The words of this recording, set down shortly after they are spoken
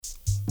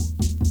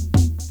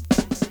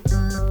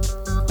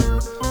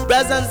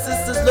Brothers and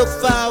sisters, look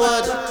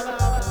forward,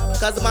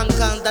 cause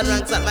mankind that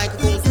ranks at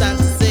microphone stand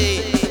to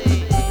say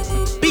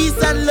peace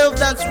and love,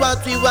 that's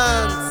what we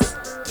want.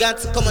 Got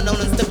to come on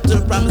down and step to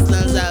the promised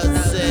lands out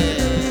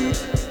say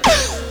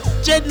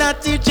Jed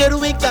Natty Jed,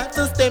 we got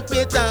to step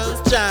it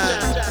down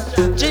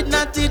strong. Jed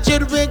Natty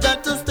Jed, we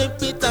got to step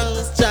it down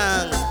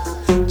strong.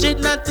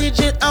 Jed Natty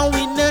Jed, and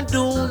we not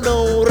do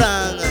no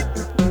wrong.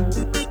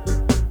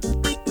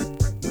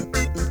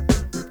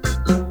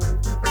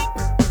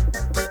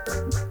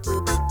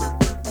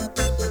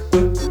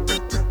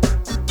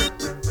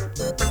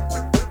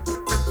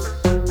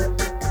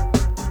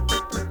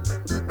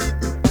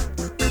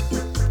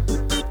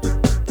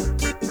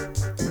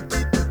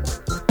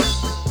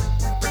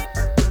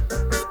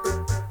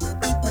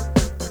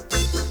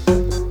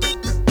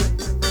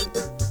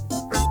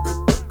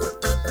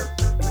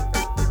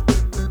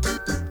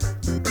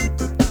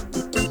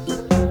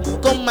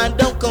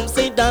 Come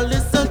say down,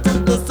 listen to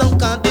the song,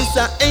 cause this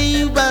a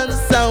A1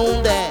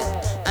 sound there.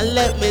 And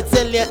let me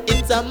tell you,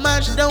 it's a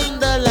march down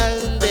the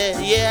line there,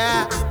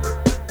 yeah.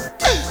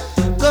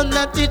 Come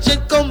not teach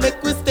it, come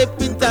make we step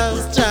it down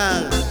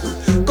strong.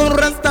 Come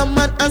rasta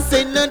man and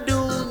say no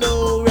do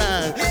no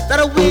wrong. That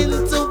a win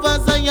to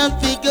Zion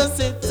figure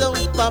set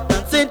on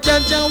Papa. Say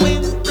Jaja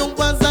win to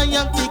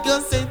Zion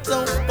figure set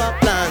on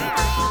Papa.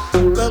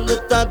 Come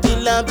to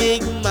Babylon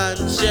big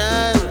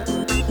mansion.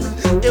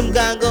 Them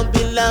gonna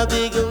build a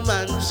big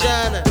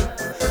mansion.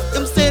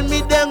 Them send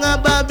me down a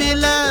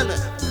Babylon.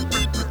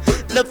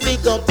 No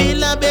figure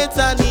build a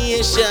better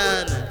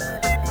nation.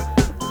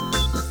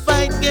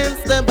 Fight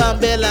against the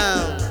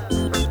Babylon.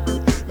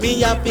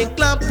 Me have to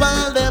clap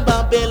all the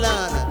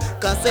Babylon.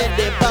 Cause say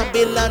the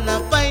Babylon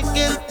and fight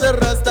against the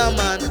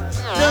Rastaman.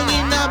 Down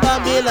in a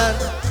Babylon.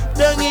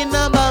 Down in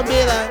a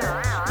Babylon.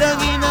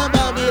 Down in a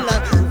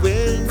Babylon.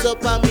 Went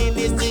up a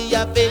ministry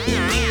of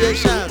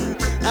education.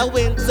 I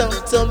went down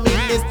to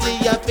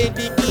Ministry of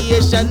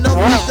Education. No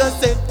figure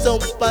set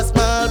up a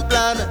small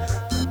plan.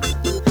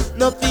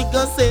 No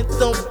figure set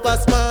up a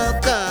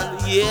small plan.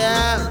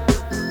 Yeah.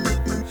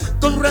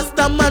 Come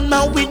Rastaman,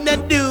 man, we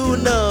not do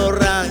no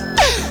wrong.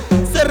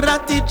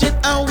 Serati jet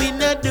and we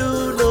not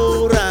do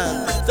no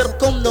wrong. Sir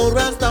come no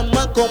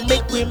Rastaman, come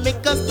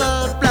make a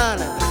small plan.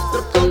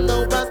 Sir come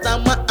no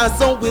Rastaman, and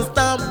so we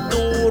stop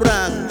do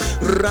wrong.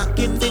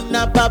 Rocket in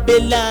a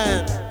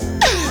Babylon.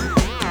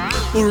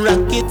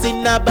 Rockets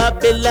in a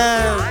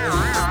Babylon.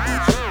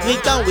 We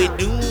can't we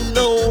do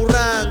no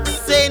wrong.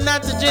 Say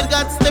not to jail,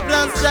 got to step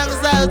on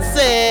songs out,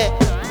 say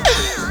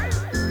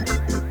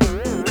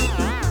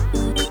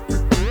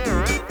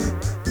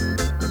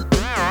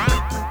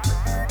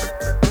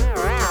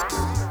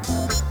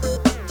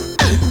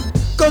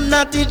come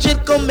not to jail,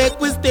 come make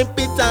we step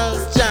it on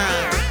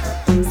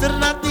strong. So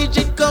not to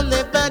jail, come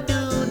never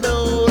do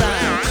no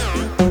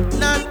wrong.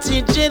 Not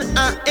to jail,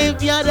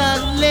 if you're the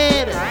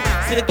leader.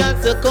 See the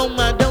guys to come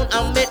down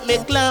and make me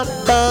clap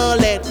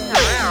ballet.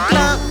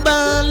 Clap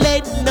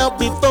ballet, no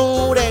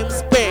before them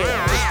spread.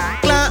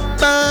 Clap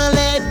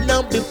ballet,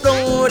 no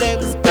before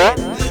them spread.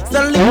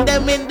 So leave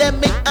them in the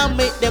make and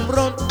make them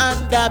run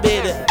under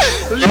bed.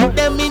 Leave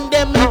them in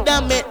the make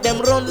and make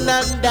them run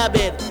under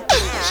bed.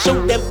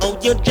 Show them how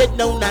you dread,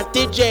 no not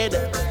the dread.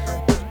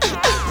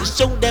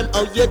 Show them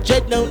how you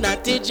dread, no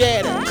not the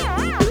dread.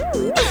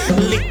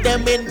 Leave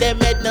them in the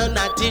med, no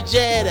not the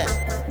dread.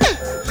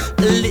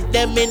 Lit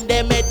them in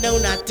them head, no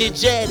not the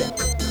jet.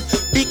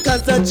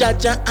 Because the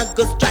Jaja I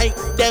go strike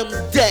them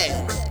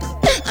dead.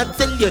 I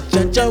tell you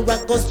Jaja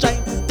I go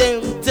strike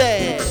them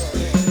dead.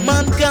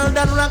 Man girl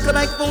that rock the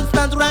microphone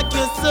stand to rock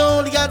your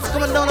soul. You got to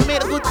come down and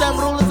make a good time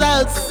rules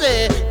out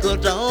say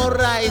good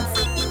alright.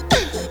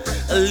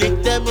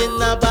 Lick them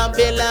in a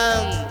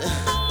Babylon.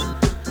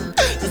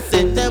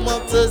 Send them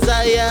up to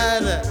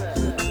Zion.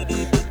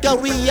 Cause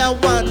we are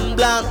one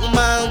black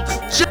man.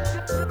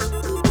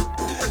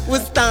 We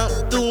stop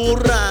to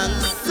wrong,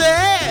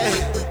 say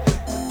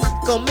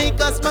come make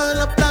a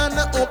small plan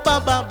up a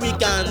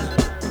Babylon.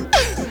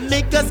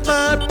 Make a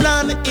small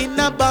plan in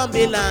a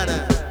Babylon.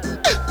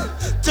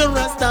 To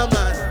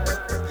Rastaman,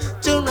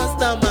 to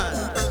Rastaman,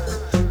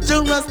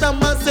 to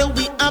Rastaman, say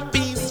we a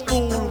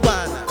peaceful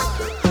one.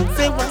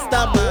 Say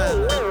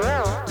Rastaman,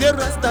 the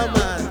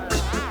Rastaman,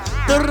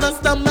 the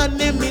Rastaman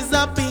name is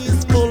a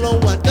peaceful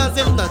one. Cause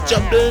him not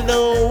trouble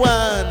no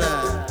one.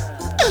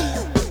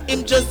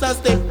 Him just a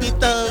step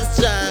it on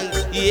strong,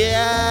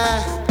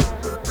 yeah.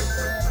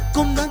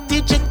 Come not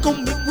teach it,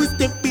 come make we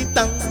step it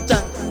on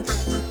strong.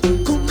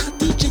 Come not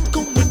teach it,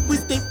 come make we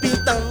step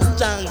it on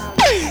strong.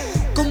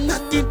 Come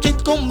not teach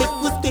it, come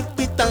make we step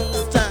it on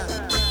strong.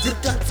 You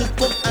got to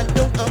come and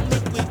down and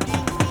make we do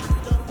it.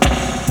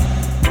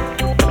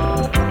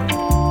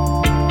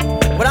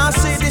 When I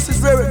say this is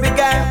where it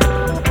began,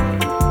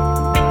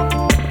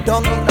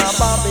 down in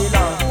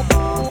Babylon.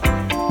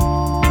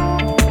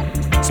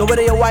 So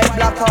whether you're white,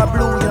 black or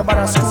blue, you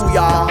better screw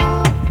ya.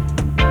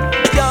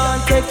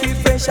 Can't take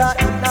it pressure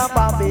in a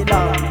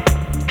Babylon.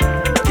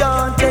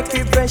 Can't take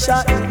it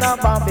pressure in a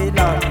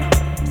Babylon.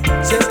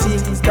 Say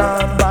things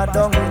gone bad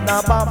down in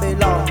a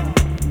Babylon.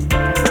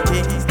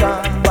 Things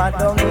gone bad bad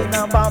down in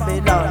a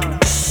Babylon.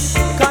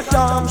 Cause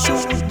Tom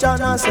shoot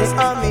John and say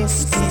a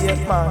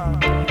mistake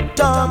man.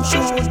 Tom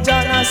shoot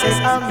John and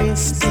say a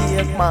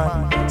mistake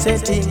man. Say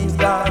things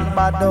gone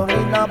bad down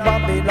in a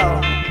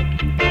Babylon.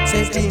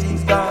 Say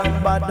things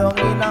gone bad down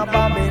in a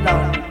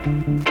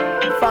Babylon.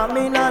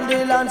 Famine and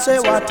the land say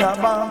what a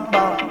bam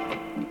bam.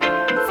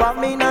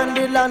 Famine and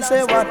the land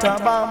say what a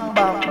bam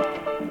bam.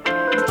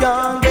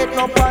 Can't get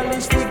no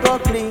polish, we go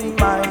clean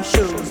my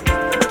shoes.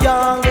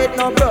 Can't get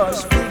no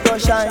brush, we go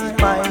shine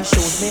my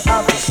shoes. Me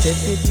have to step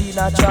it in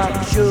a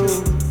track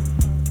shoe.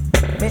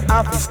 Me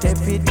have to step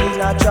it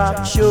in a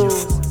track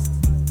shoes.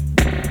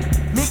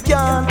 Me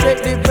can't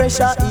take the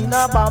pressure in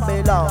a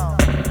Babylon.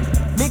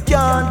 Me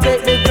can't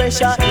take the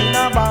pressure in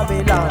a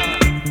Babylon.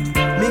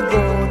 Me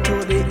go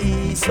to the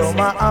east, so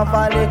ma have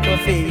a little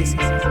face.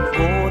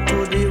 Go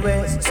to the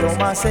west, so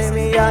ma say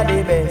me are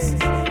the best.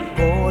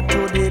 Go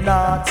to the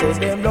north, say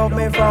them love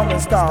me from the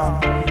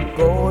start.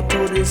 Go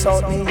to the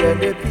south, me hear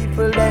the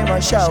people them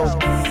a shout.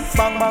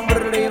 Bang bang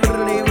brrrly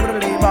brrrly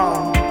brrrly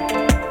bang.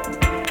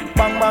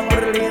 Bang bang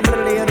brrrly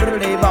brrrly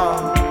brrrly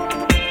bang.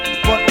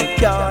 But me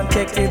can't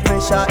take the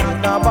pressure in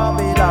a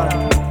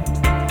Babylon.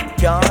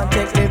 Can't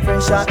take the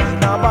pressure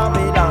in a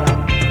Babylon.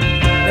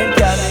 Then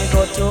carry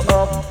go to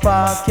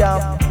upper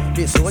camp.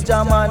 The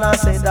soldier man a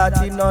say that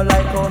he no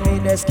like how me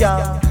dey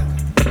scam.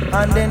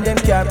 And then them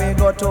carry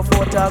go to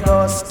Fort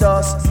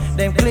Augustus.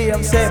 Them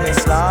claim say me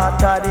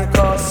slaughter the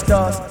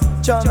Custos.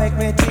 Just make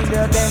me tell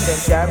you them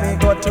carry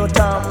go to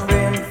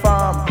Tambourine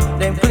Farm.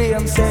 Them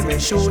claim say me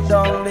shoot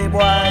down the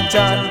boy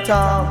John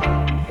Tom.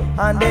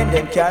 And then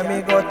them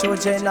carry go to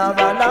General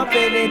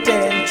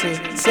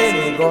Penitentiary.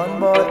 Say me gun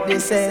but the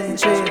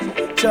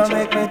century. Just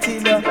make me tell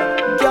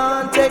you,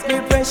 can't take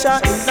the pressure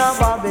in a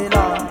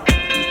Babylon.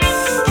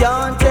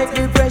 Can't take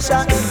the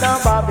pressure in a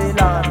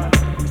Babylon.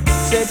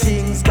 Say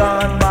things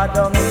gone bad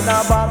down in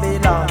a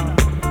Babylon.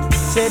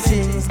 Say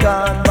things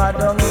gone bad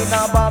down in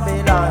a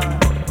Babylon.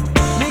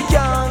 Me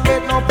can't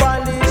get no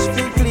polish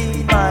to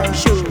clean my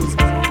shoes.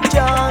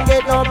 Can't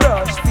get no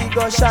brush to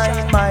go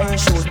shine my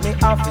shoes. Me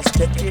have to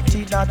step it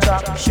in a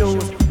track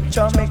shoes.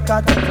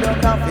 Jamaica tell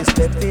you have to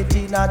step it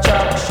in a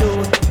track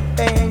shoes.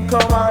 Ain't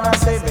come on and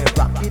say me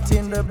rock it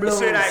in the blues.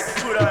 Say like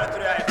to the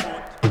right foot.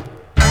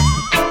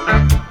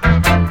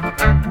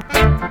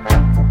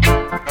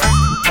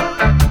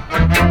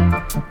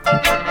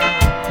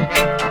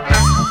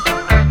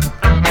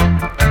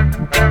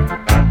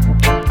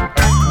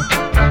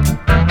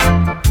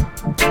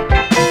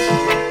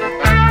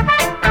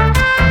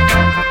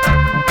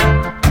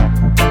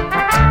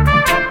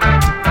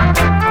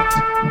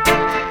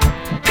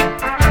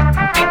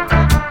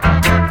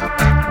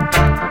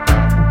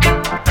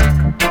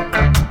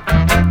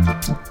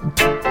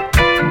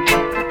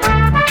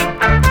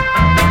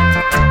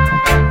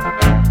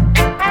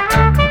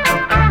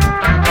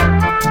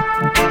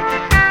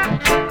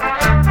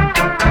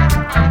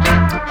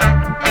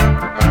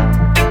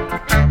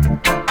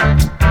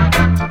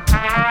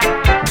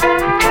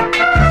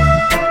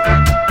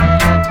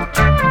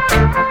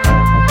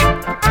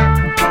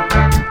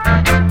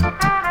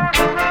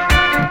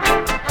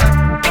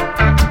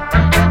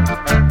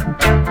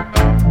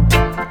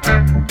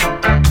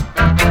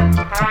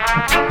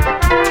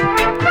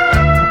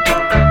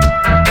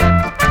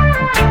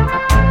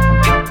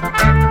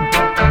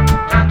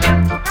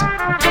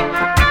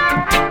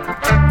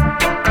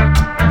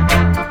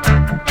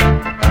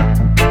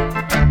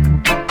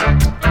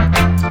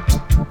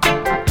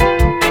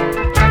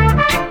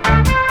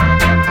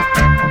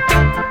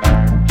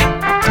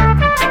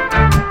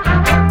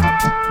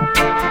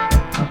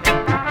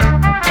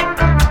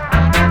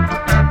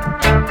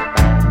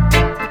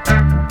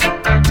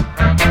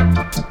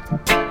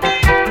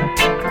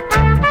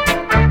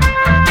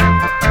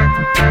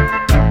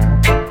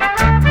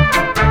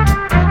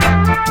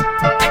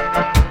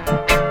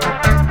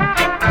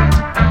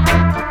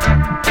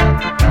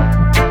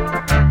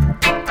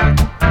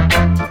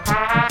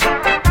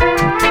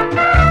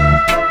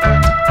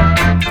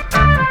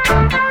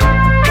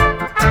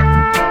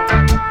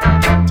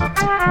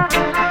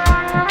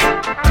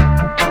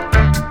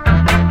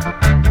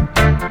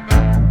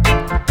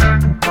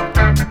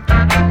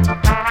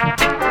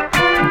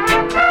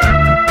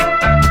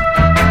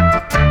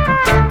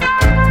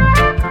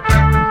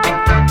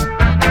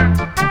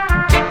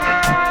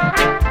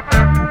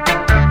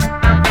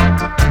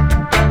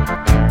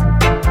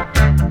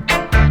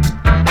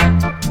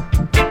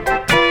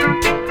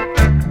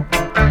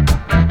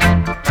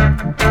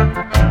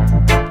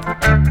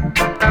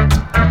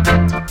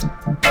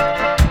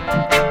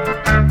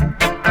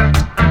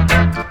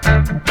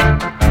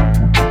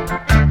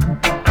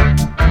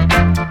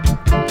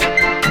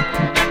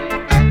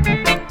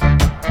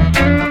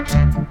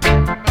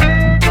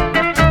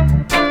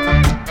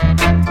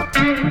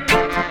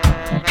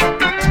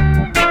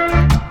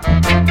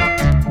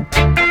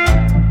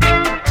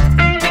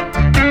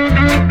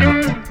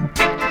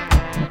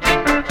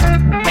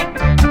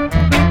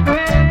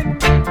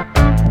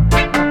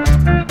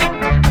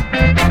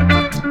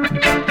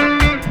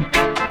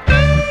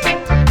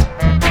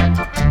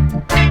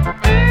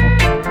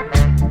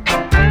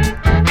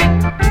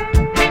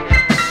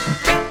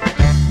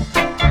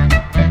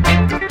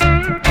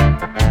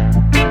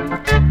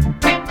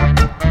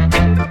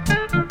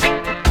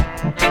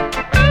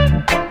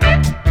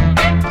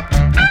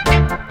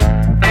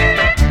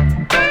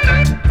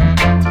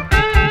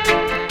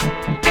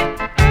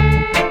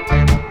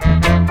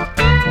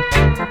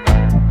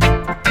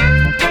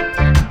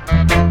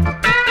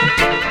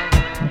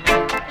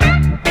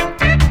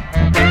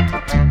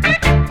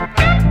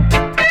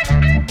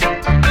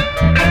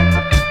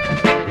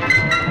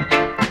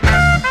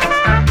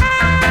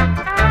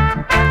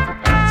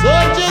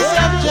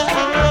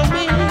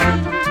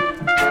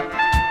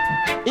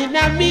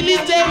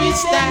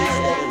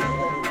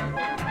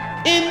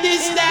 In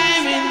this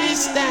time, yeah.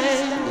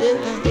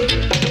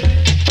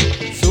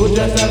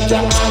 Soldiers of the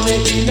army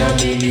in a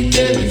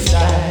military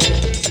style.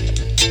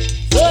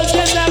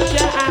 Soldiers of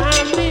the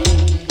army,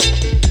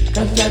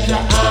 'cause the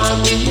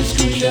army is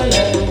crucial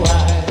and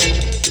wide.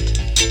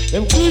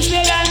 them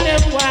crucial and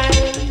them wide.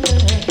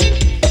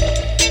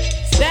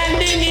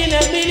 Standing in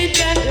a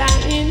militant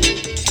line,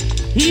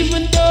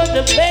 even though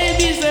the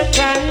babies are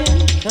crying.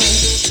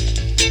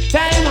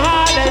 Time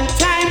hard and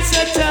time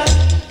so tough.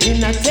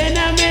 In a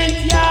tenement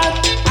yard,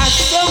 I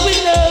so we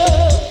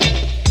love.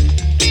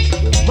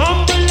 We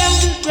mumble and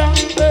we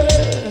grumble,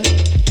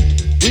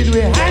 with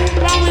we hand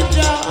on we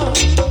jaw.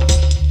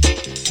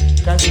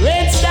 'Cause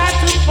rain start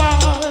to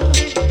fall,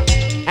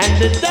 and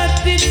the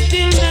dust is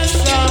still not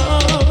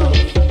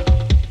soft.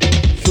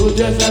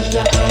 Soldiers of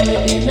the army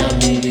in a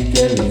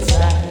military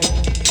style.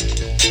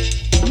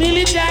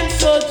 Militant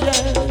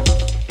soldiers,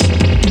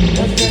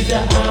 'cause the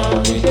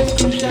army is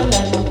crucial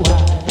and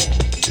wide.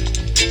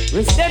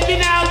 we're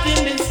stepping out in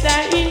the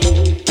time.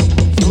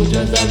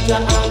 Soldiers of the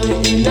army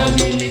in a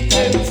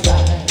military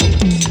style.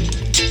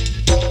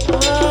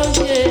 Oh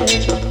yeah.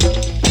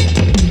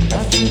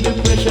 Through the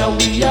pressure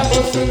we are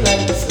also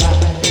like the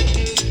slide.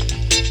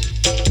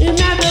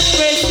 Another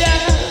pressure.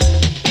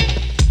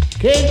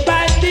 Can't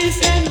buy this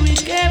and we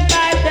can't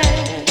buy that.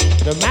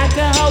 No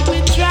matter how we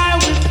try,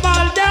 we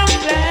fall down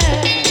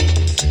flat.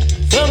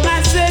 Some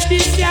I say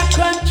this your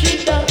country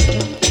done,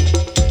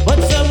 but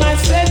some I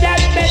say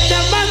that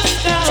better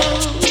must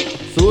down.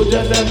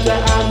 Soldiers of the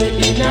army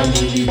in a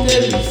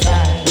military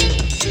style.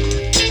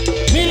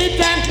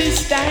 Militant this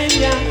time,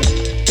 yeah.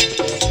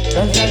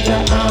 'Cause the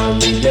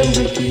army, them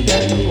wicked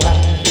and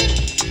wild.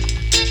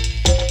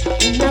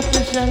 In a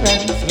pressure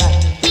and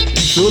slide.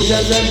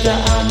 Soldiers of the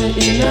army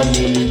in a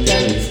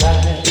military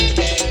style.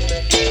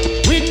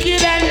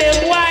 Wicked and them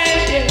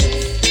wild, yes.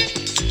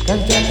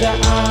 'Cause the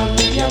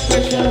army, a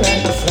pressure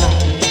and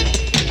slide.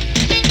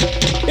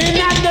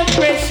 Another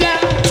pressure.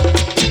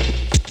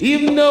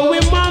 Even though we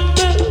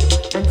mumble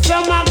and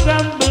some are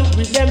grumble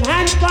with them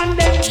hands on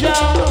them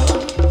jaw.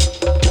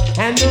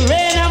 And the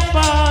rain a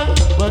fall,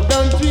 but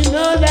don't we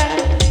know that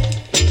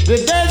the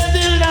dust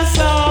still not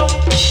soft,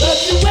 but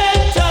you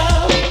wait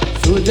up.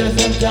 Soldiers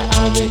of the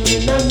army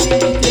in a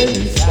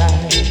military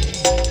style.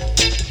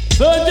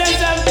 Soldiers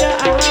of the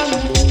army,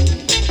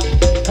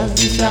 'Cause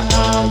this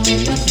army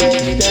is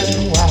wicked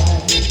and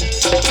wild.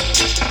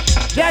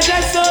 there's a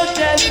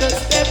soldiers are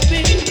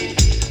stepping.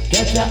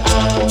 Get the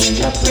army,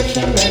 a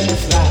pressure and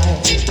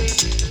slide.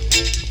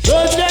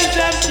 Soldiers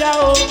of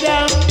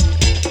Jehovah,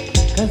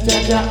 'Cause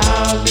the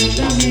army is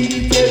a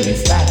military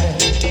style.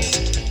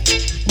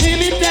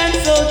 militant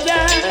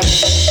soldiers.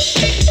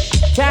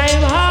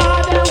 Time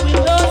hard and we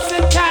know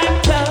say time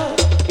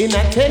tough. In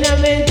a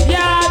tenement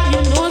yard,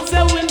 you know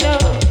say we know.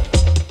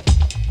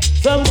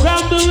 Some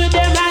grumble with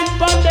them and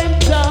put them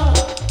jaw.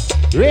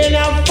 Rain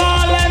and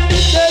fall and the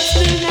dust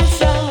in the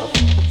sun.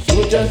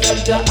 Soldiers of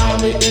the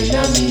army in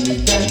a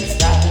military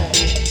style.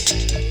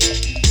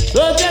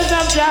 Soldiers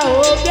of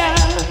Jehovah,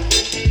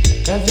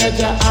 'Cause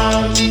the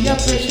army, a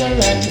pressure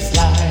and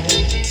slide.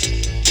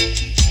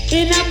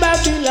 in a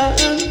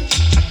Babylon.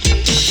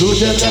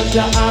 Soldiers of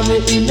the army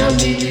in a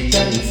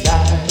military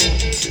style.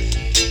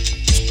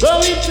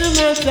 Going to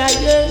Mount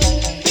Zion.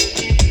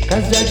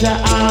 'Cause the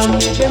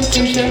army, them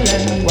crucial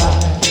and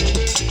wild.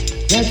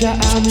 The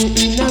army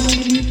in a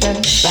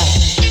military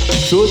style.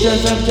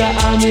 Soldiers of the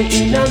army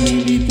in a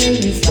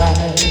military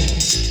style.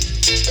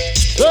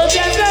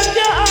 Soldiers of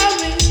the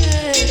army,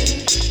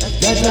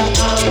 The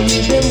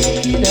army, them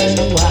wicked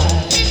and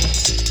wild.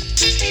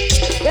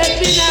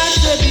 stepping out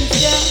to this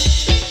year.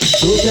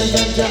 Soldiers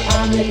of the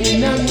army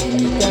in a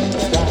military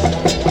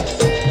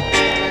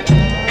style.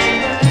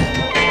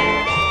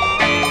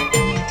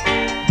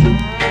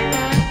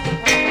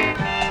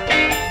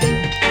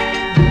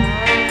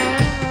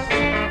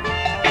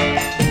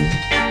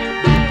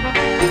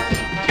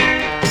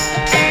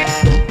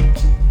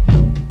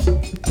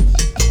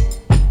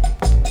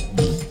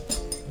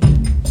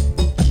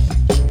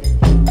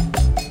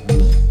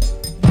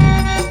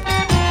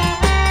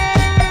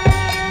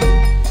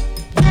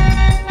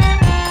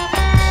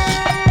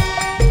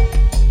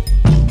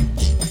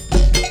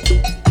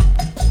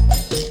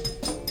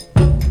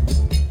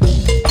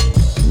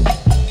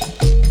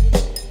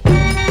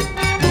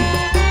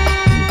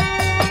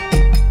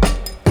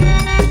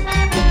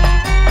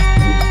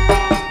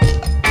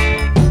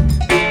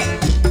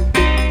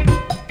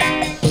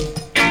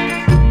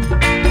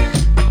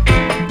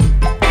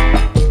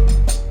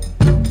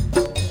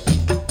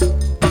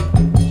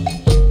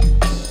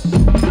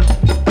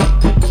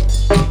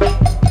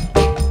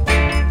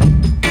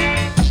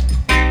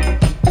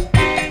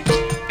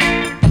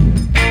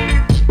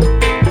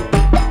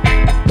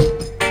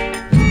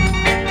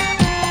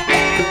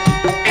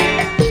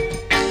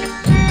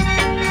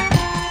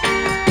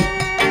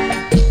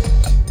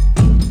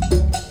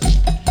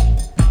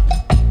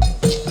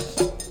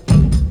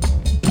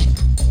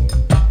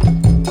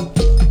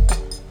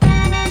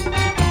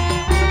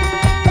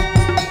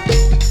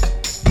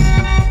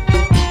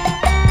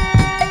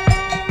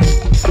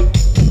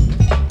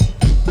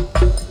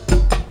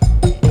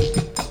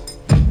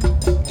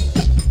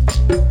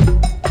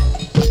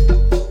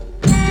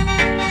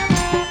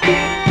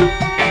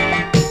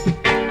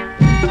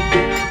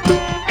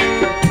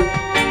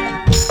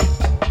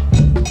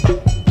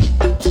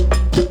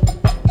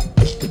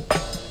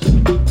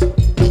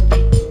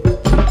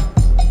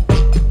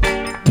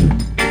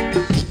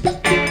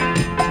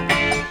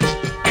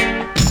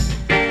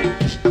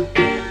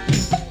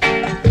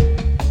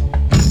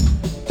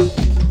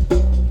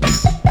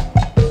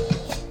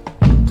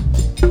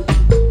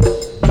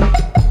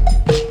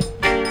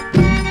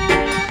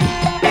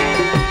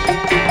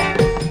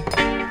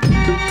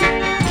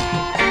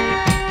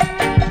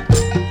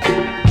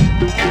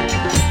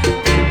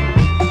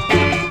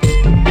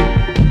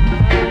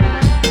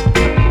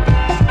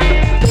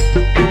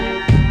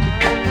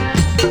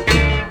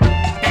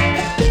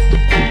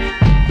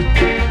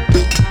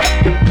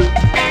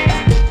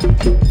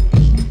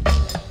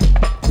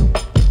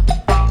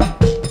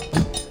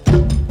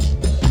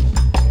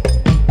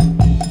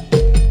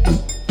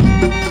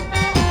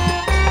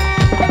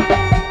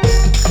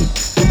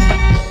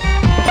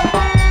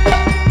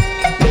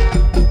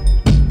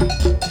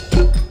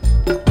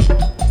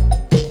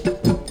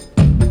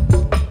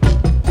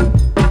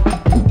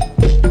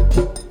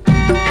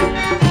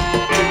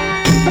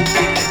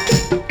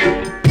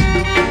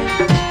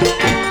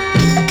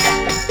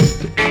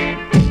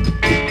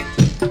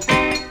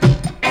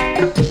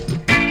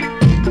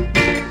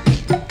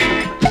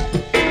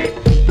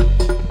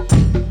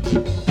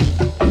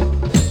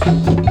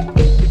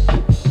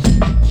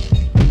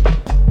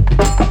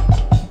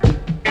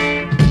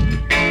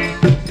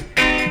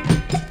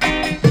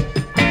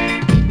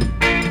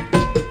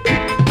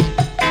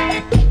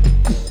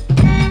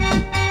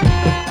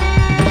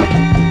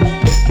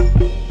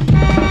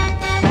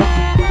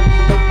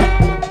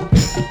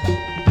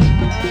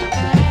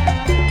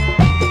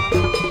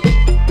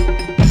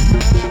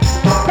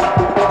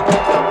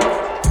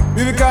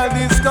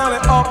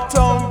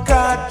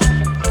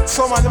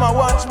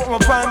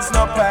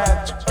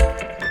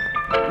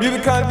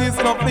 Lyrical this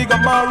no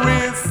figure my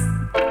race.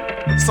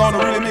 Sound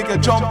really make you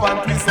jump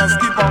and twist and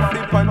skip and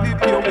flip and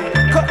dip your way.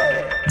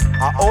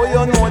 Oh,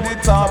 you know the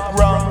top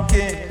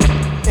ranking,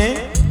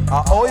 eh?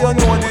 Oh, you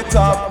know the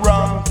top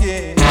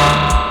ranking.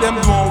 Them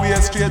don't way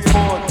straight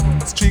forward,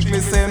 strictly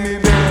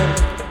semi-bell.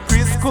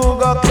 Chris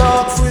Cougar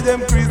clocks with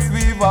them Chris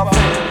Weaver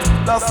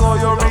fell. That's how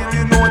you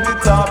really know the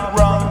top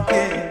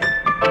ranking.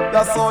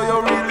 That's how you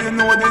really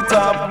know the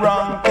top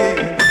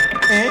ranking,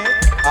 eh?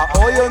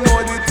 Oh, you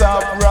know the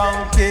top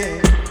ranking,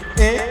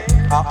 eh?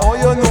 Oh,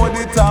 you know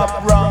the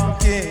top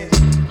ranking.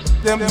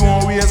 Them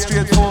don't way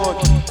straight forward,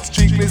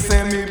 strictly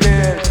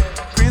semi-bell.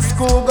 Chris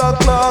Cougar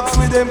clocks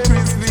with them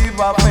Chris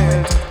Weaver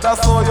fell.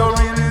 That's how you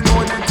really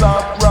know the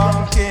top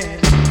ranking.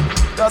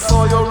 That's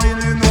how you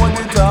really know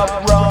the top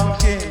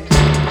ranking.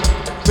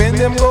 When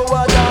them go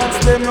a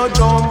dance, them no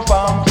jump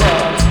and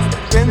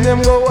prance. When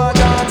them go a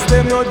dance,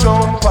 them no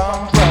jump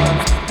and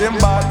prance. Them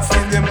bats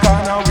in them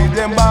corner with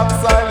them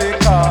backside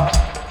liquor.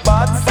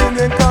 Bats in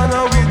them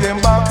corner with them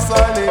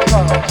backside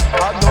liquor.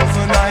 A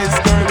dozen nice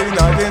girl in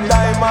a them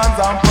diamonds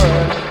and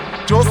pearl.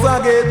 Just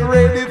a get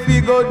ready fi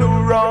go do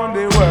round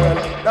the world.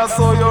 That's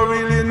how you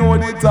really know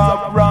the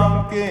top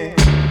ranking.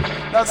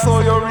 That's how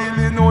you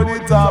really know the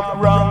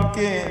top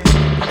ranking,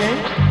 eh?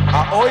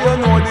 Oh, you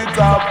know the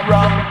top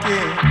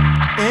ranking,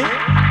 eh?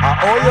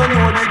 Oh, you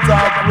know the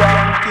top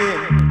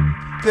ranking.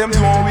 Them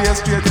don't way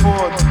straight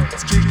forward,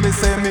 strictly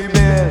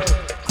semi-bell.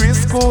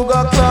 Chris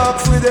Cougar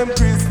clocks with them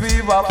Chris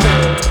Weaver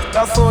fell.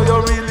 That's how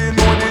you really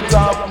know the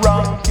top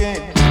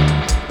ranking.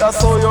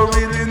 That's how you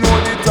really know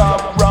the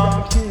top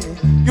ranking.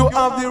 You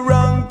have the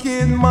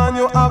ranking man,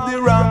 you have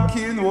the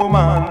ranking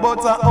woman.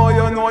 But how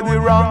you know the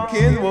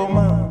ranking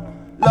woman?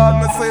 Lord,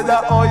 me say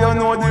that how you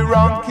know the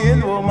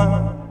ranking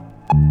woman.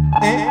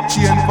 Eh?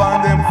 Chain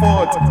pan them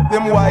foot,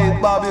 them white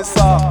bobby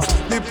socks,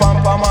 the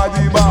pom-pom at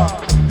the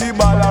back, the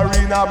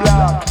ballerina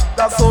black.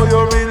 That's how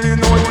you really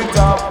know the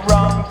top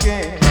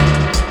ranking.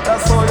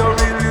 That's how you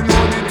really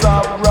know the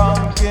top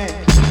ranking.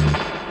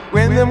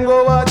 When them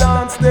go a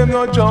dance, them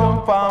no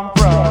jump and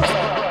prance.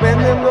 When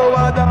them go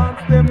a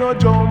dance, them no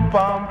jump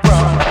and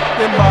prance.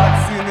 Them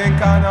bats in the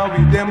corner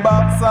with them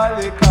backside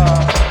liquor.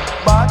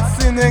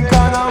 Bats in the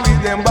corner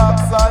with them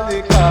backside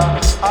liquor.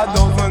 A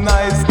dozen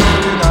nice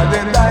girls in a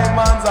them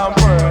diamonds and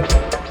pearl.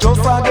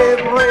 Just a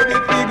get ready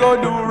to go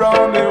do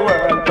round the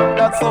world.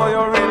 That's how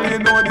you really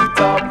know the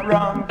top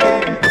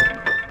ranking.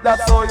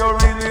 That's how you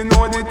really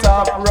know the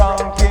top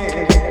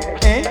ranking,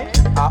 eh?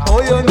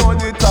 Oh, you know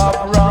the top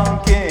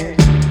ranking,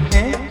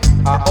 eh?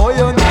 Oh, you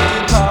know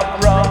the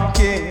top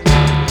ranking.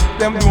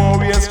 Them don't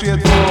way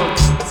straight forward,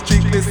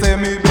 strictly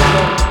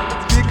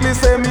semi-bell. Strictly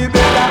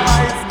semi-bell,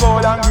 ice,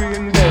 gold and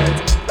green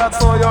belt. That's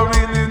how you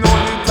really know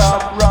the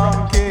top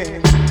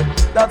ranking.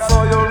 That's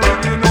how you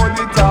really know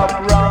the top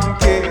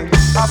ranking.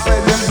 I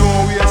said them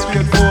don't way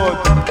straight forward,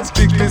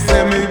 strictly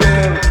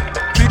semi-bell.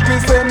 Strictly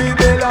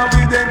semi-bell and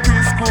with them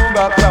Chris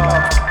Cougar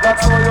clock.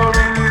 That's how you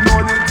really know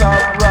the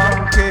top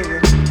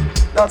ranking.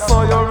 That's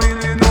how you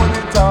really know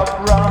the top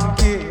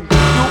ranking.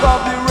 You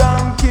have the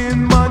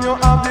ranking man, you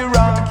have the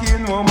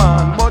ranking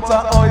woman. But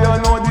how you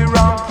know the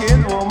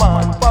ranking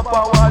woman?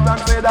 Papa Warden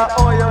said that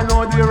how you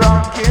know the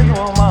ranking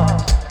woman.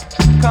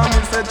 Come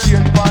and say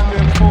chain pan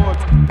them foot,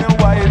 them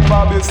white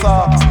bobby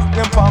socks,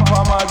 them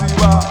pom-pom at the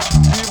back,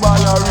 the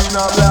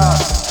ballerina black.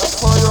 That's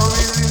how you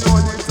really know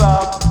the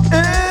top,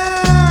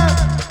 eh?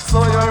 So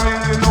you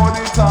really know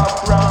the top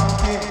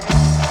ranking.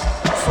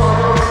 So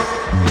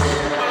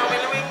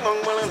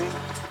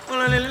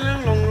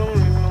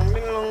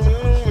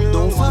you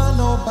don't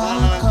follow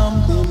bad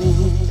company.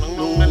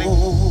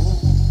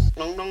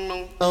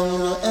 Down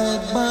your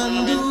head,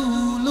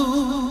 bandulu.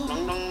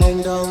 Hang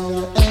down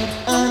your head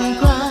and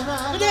cry.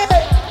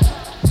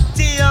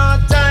 Tia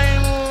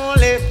time, oh,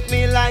 left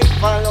me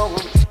life alone.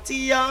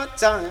 Tia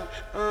time,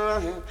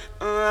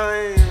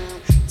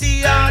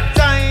 Tia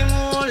time,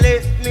 oh,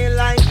 left me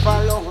life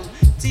alone.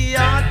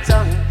 Tia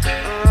time,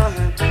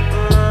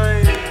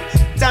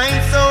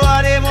 time so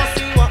hard they must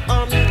see what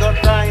me got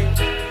right.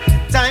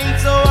 Time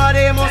so hard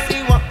they must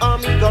see what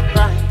me got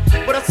right.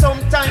 But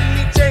sometimes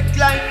me check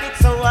like it's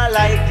so I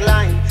like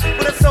line.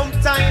 But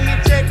sometimes me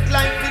check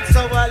like it's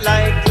so I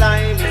like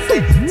line. Me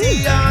say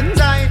Tia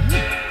time,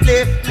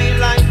 left me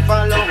life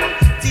alone.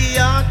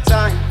 Tia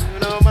time, you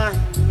know mine,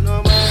 you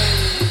know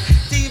mine.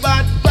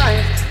 T-bad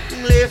fine,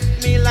 left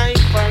me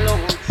life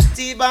alone.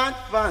 T-bad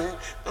fine,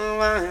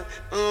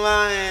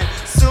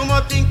 so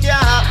much thing can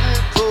happen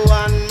to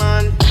one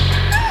man.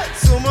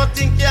 So much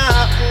thing can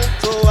happen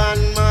to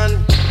one man.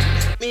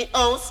 Me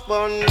house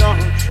burn down,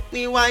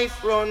 me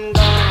wife run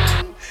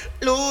down.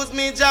 Lose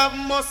me job,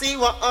 must see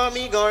what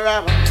me go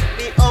rob.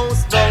 Me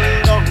house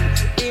burn down,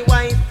 me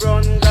wife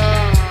run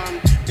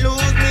down.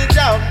 Lose me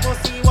job,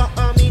 must see what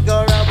me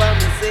go rob.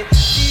 Me say,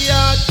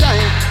 Tia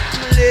time,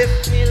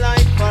 left me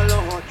life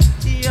alone.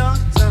 Tia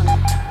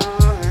time,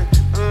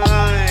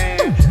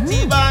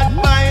 T-bad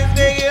vibes,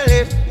 they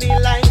left me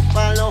life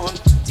alone.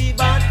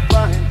 T-bad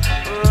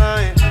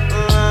vibes,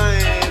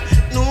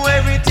 know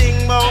everything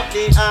about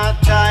the hard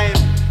time.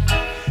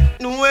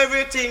 Know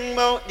everything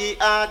about throughout the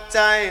hard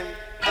time.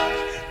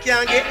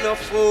 Can't get no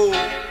food,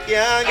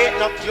 can't get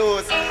no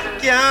clothes,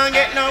 can't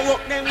get no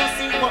work, them must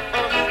see what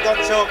me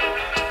got up.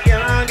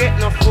 Can't get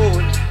no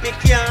food, me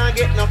can't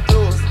get no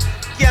clothes,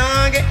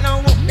 can't get no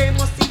work, them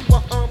must see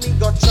what me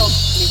got up.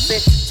 Me say,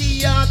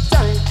 see hard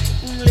time,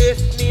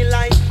 left me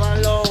life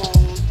alone.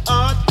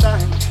 Hard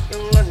time,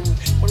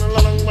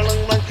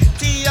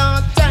 see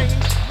hard time,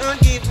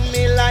 give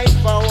me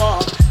life a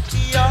walk.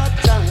 See hard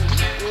time,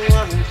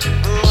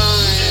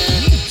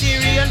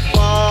 rain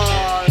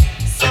fall,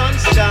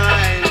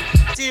 sunshine,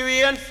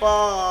 rain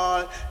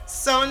fall,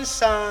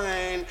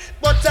 sunshine.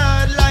 But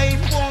hard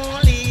life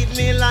won't leave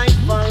me life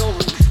alone.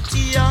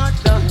 See hard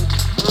time,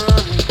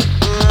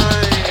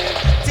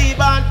 see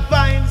bad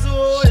vibes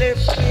won't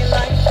left me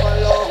life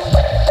alone.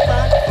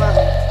 Bad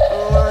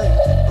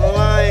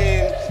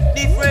vibes,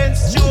 different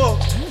stroke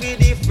with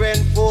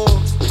different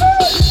folks.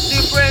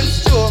 Different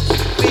stroke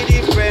with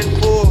different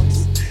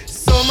folks.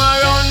 Some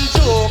are on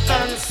joke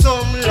and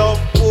some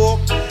love coke.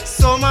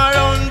 Some are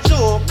on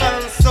joke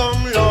and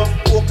some love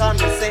coke. And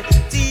me say,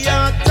 tea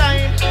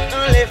time,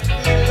 left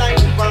me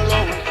life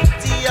alone.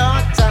 Tea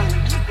time,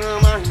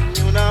 man,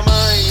 you know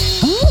mine.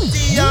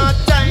 Tea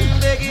time,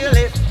 beg you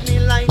left me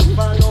life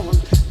alone.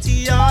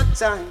 Tea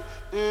time,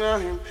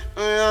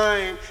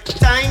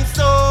 time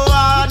so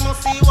hard,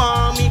 must see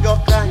what me go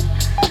climb.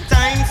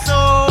 Time so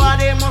hard,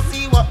 they must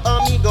see what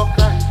me go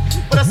climb.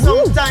 But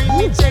sometimes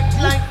me check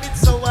like it,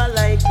 so I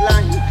like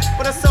line.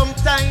 But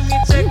sometimes me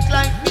check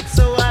like it,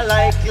 so I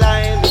like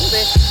line. Me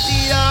say,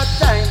 see hard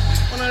time,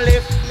 wanna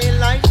left me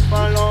life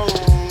alone.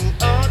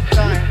 Hard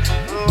time,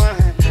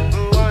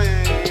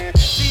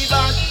 see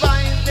bad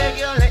vibes, beg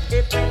you let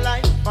me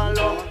life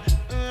alone.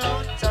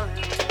 Hard time,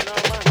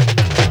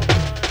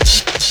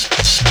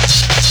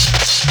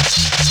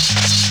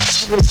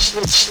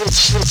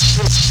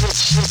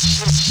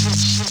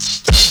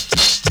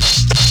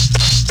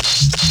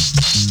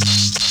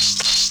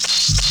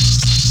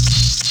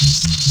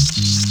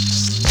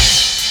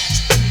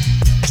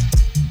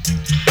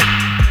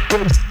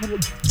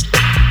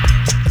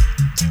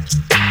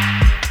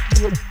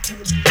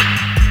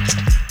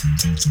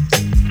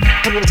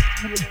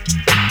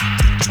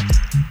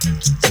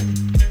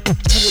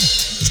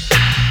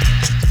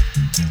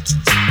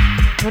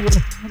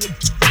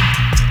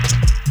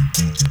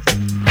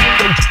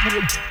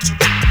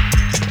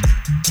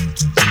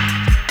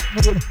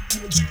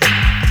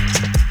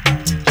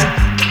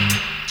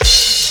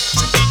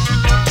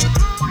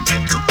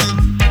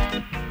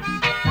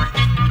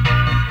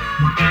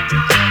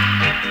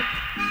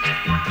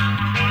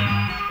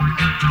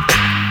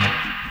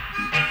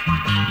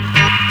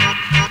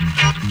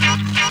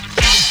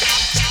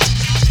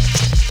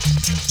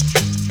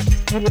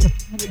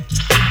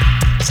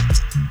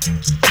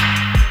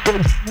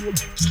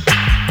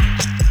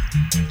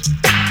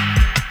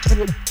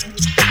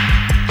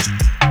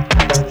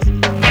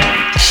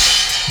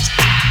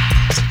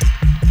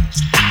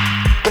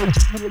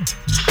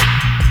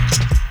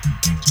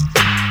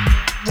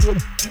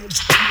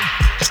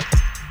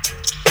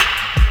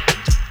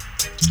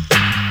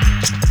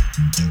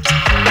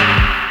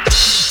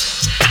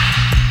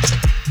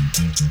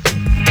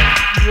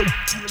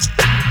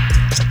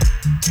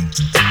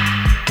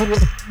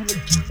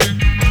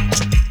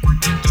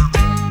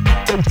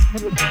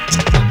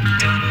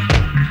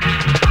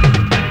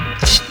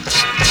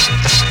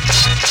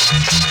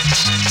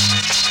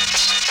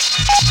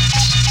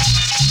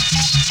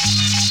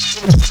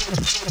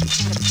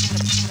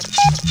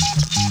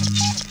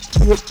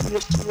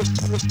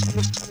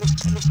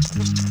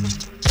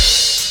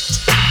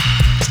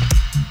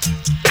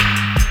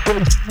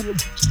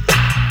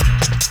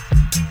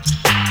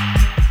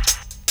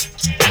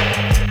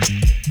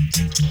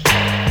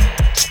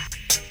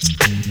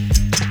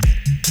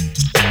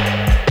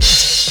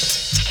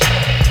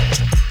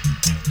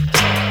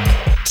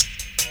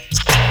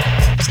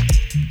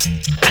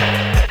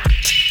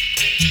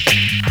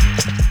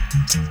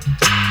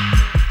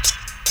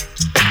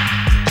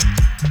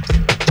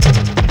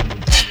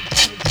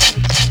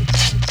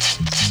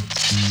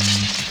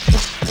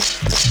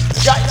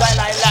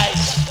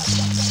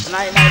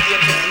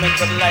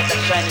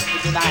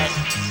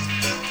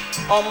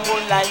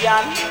 humble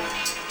lion,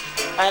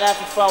 and I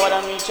forward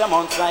and reach a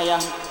Mount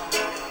Zion.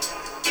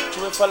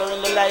 Through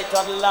following the light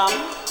of the Lamb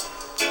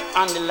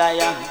and the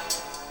Lion,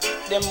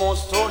 the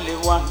most holy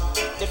one,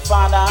 the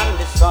Father and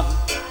the Son.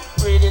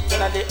 Read it in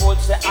the Old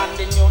and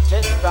the New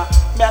Testament.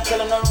 Me I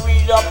tell you to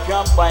read up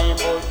your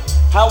Bible.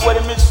 And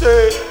what me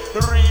say?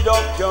 Read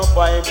up your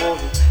Bible.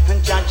 And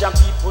Jaja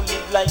people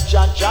live like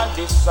Jaja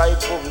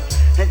disciple.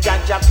 And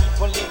Jaja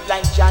people live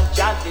like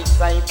Jaja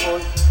disciple.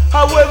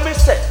 How will me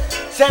say?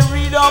 Say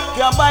read up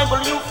your Bible,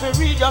 you feel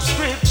read your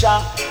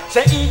scripture.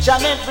 Say each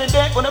and every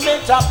day gonna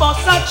make a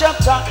bust a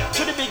chapter.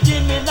 To the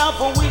beginning of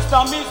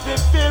wisdom is the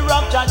fear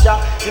of Jaja.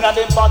 In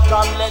the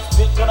bottomless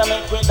pit gonna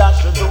make we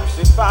dash to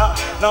Lucifer.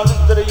 Now listen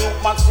to the youth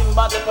Maxim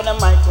Bad on the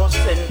micro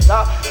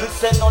center. We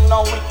say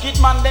no wicked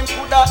man them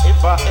coulda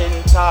ever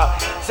enter.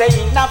 Say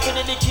enough in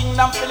the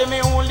kingdom fill me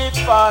holy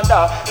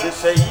father. They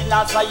say in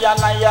a Zion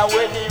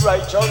where the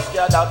righteous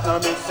gather. Now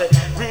me say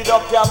read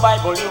up your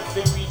Bible, you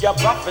feel read your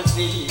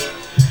prophecy.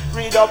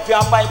 Read up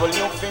your Bible,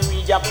 you feel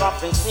read your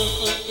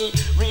prophecy.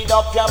 Read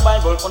up your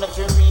Bible, you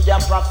feel read your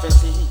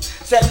prophecy.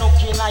 Say look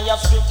in your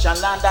scripture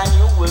land and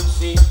you will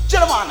see.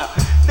 Gentlemen,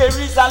 there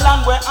is a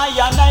land where I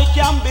and I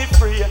can be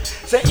free.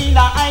 Say in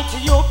a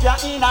Ethiopia,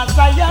 in a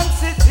Zion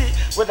city.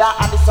 Whether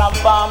Addis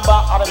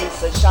Ababa or me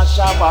say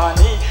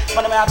Shashamani.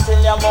 But I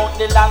tell you about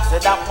the land say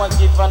that was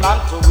given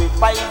unto it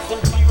by His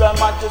Imperial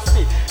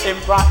Majesty,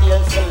 Emperor Haile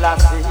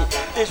Selassie.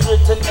 It's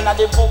written in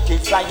the book,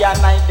 it's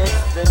Zion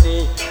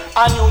destiny.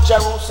 A new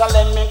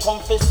Jerusalem in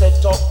come fi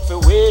set up the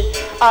way.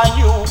 A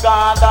new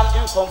garden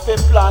in come fi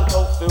plant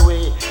up the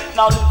way.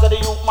 Now listen to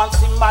the youth man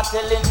Simba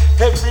telling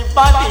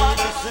everybody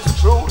this is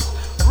truth.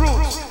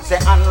 Roots, say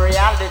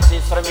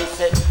unreality. So me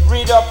say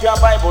read up your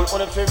Bible,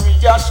 on if you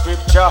read your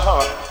scripture.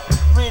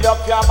 Read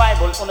up your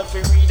Bible, on if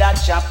you read a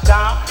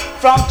chapter.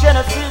 From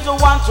Genesis 1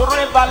 to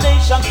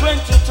Revelation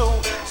 22.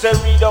 Say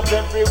read up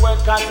every word,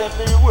 cause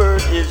every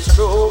word is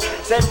true.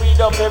 Say read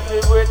up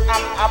every word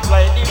and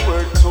apply the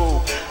word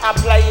too.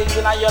 Apply it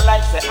in your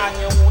life, say and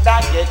you woulda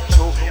get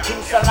through.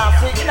 King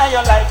Selassie in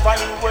your life and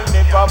you will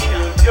never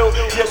feel blue.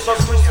 Jesus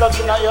Christ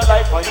in your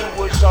life and you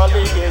will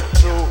surely get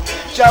through.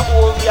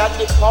 Jehovah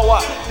the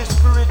power, the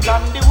spirit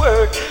and the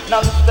word.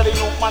 Now listen to the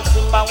youth man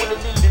Simba with the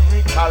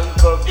lyrical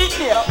verb.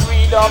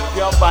 Read up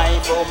your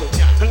Bible,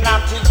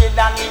 not to get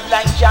and live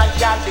like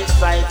Jaja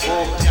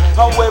disciple.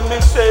 And when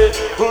me say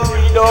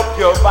read up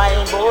your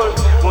Bible,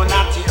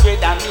 not to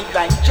get and live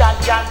like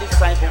Jaja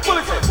disciple.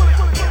 What is it?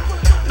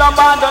 No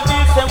bother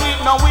this and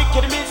with no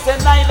wicked, me say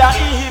neither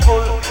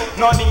evil,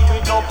 no need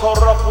with no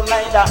corrupt,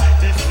 neither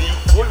deceitful.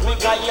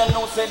 Because you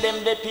know say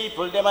them the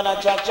people, them are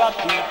not Jaja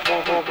people.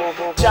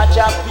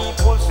 Jaja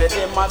people say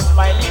them are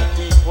smiling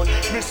people.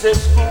 Me say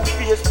screw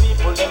face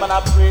people, them are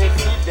not praise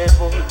the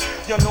devil.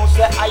 You know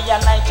say I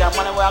and I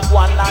man we are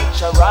going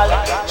natural.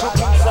 True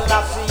King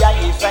Selassie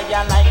is I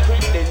and I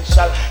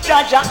credential.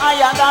 Jaja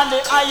iron and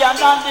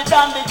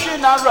the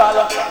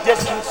general.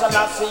 Yes King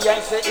Selassie I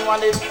say he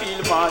want to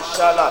feel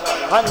marshal.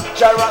 And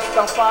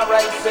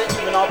Jarastafari say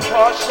even a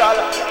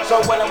partial. So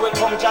when we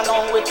come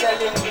down we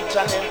telling each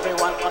and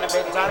everyone on a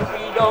better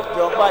read up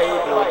your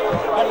Bible.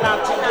 And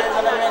not today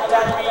on a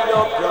better read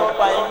up your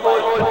Bible.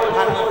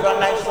 And if your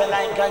life is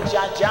like a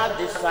Jaja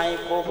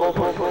disciple,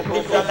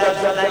 if your life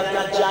is like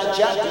a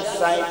Jaja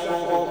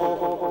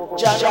disciple,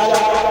 Jaja.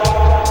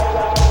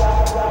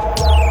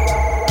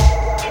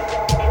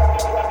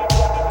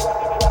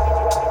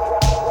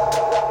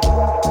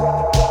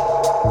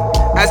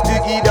 I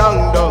sticky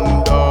dong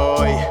dong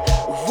doy,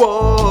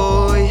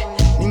 boy,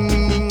 ding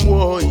ding ding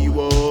boy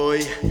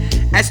boy.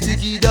 I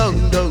sticky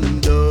dong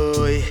dong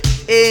doy,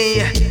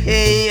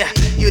 hey,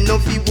 you know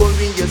fi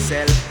worry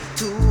yourself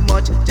too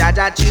much.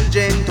 Jaja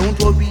children, don't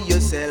worry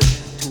yourself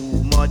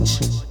too much.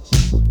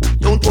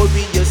 Don't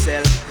worry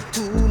yourself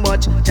too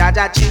much.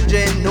 Jaja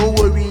children, no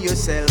worry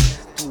yourself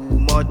too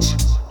much.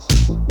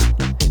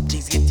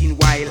 Things getting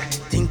wild,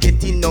 things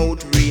getting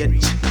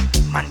outraged.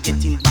 Man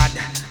getting bad,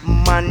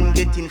 man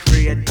getting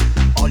afraid.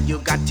 All you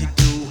got to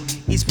do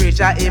is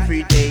pressure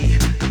every day.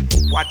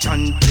 Watch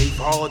and pray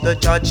for the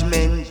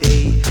judgment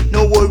day.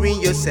 No worry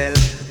yourself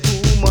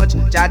too much.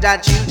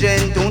 Jaja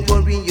children, don't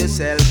worry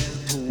yourself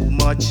too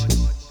much.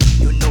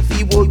 You know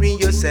fi worry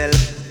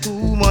yourself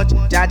too much.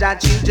 Jaja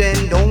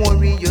children, don't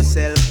worry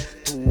yourself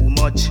too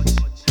much.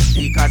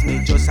 Because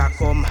me just a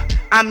come,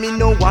 and me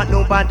no want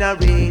no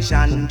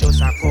botheration.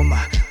 Just a come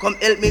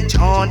help me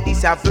chant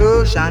this a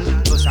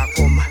version. Just a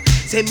come,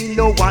 say me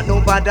no want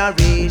no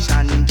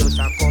botheration. Just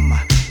a come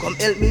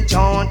help me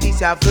chant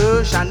this a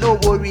version. No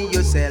worry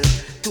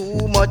yourself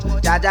too much.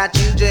 Jaja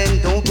children,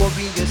 don't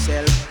worry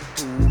yourself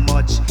too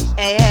much.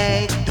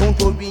 Hey,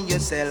 don't worry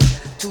yourself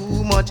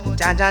too much.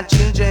 Jaja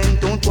children,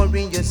 don't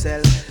worry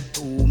yourself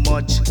too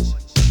much.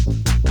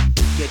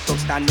 Get up,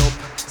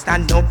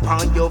 stand up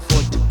on your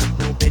foot.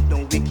 No bed, no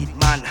wicked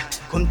man,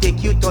 come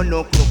take you to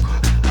no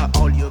crook.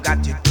 All you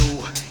got to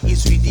do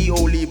is read the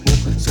holy book.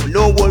 So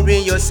no worry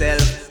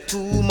yourself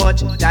too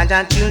much.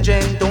 Jaja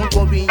children, don't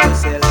worry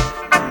yourself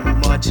too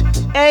much.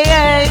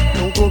 Hey,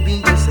 don't worry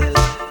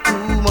yourself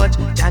too much.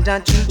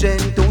 Jaja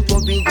children, don't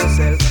worry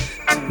yourself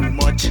too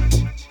much.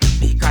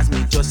 Because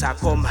me just a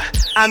come,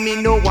 and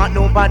me no want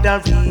no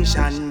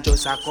botheration.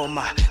 Just a come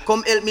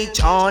help me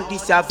chant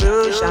this a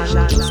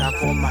version. Just a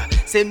come,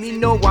 say me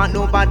no want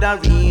no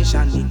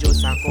botheration. Me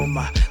just a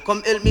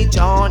come help me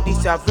chant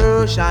this a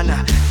version.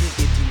 Thing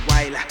getting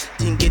wild,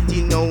 thing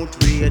getting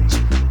outraged.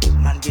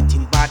 Man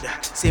getting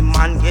bad, say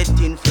man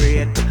getting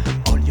afraid.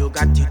 All you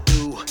got to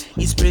do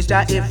is praise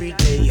Jah every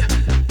day.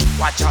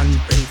 Watch and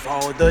pray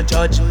for the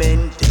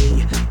judgment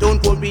day.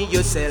 Don't worry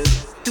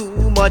yourself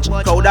too much.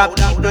 Crowd of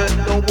people,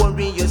 don't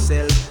worry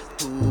yourself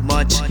too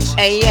much.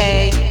 Hey,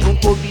 hey,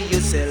 don't worry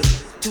yourself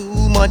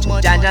too much.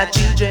 Jaja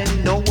children,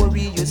 don't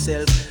worry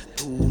yourself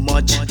too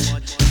much.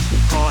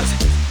 Cause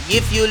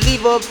if you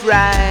live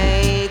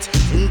upright,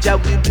 Jah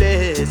will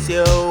bless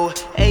you.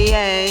 Hey,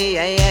 hey,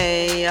 hey,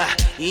 hey.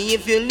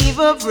 If you live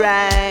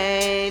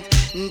upright,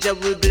 Jah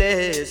will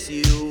bless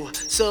you.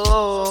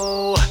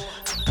 So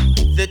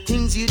the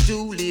things you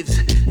do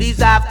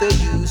lives after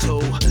you. So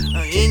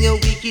in your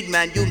wicked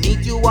man, you meet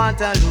your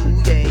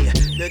Waterloo. Yeah,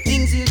 the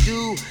things you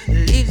do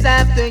lives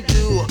after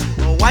you.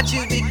 Watch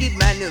your wicked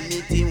man, you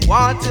meet him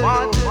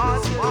Waterloo.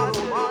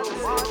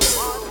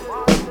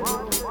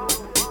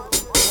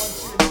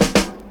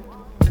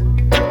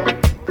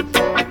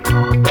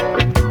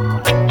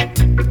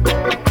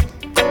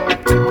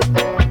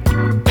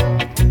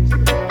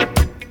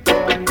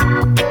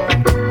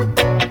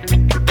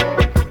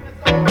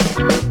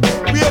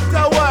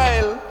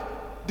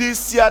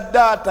 This your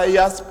daughter,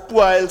 you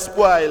spoil.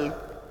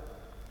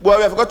 Boy,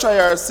 we have to try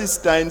her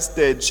sister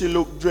instead. She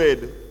look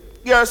dread.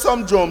 Give her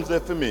some drums there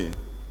for me.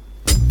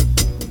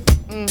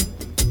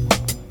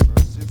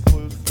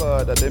 Merciful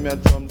Father, them your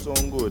drums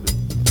sound good.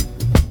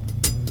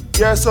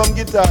 Give her some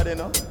guitar, you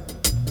know.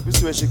 We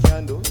see what she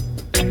can do.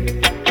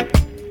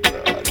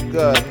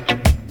 God.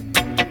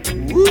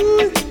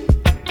 Woo!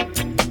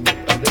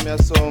 Them your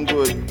sound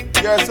good.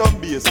 Give her some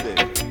bass then.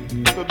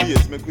 So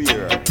bass, make we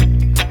hear her.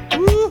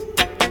 Woo!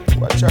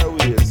 Watch our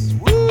ways.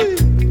 Woo!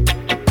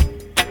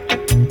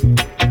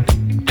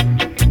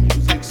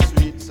 Music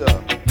sweet,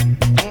 sir.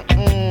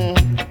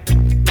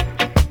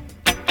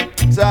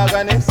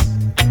 Zaganist,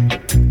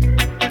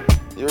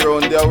 you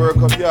round there work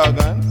up your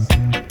organs.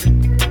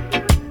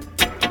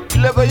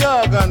 Level your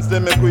organs, they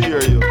make we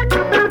hear you.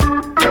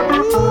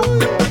 Woo!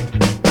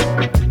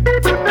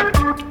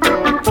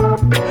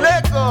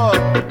 Let go.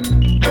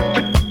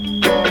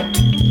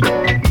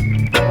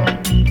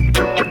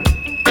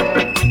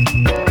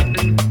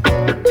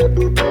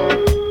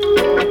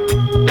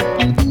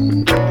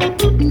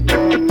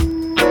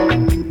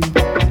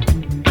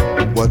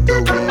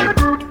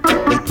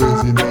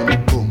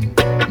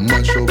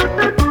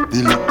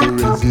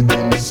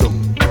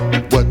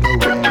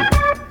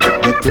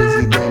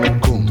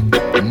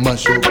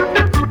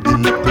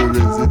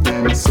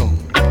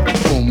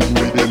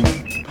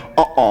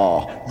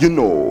 You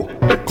know,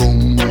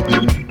 come with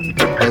him,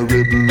 a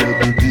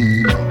rebel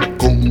dean.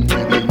 Come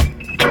with him,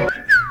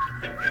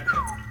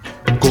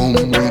 come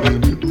with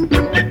him.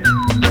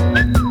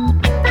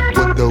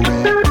 What the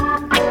way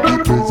the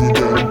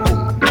president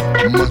come,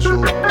 mash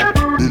up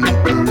the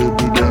little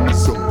rebel dem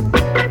song.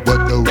 What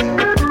the way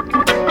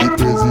the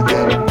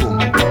president come,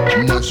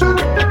 mash up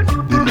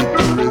the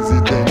little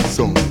resident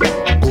song.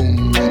 Come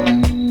with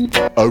him,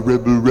 a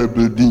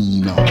rebel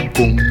dean.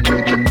 Come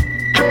with him,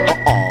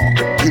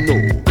 you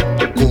know.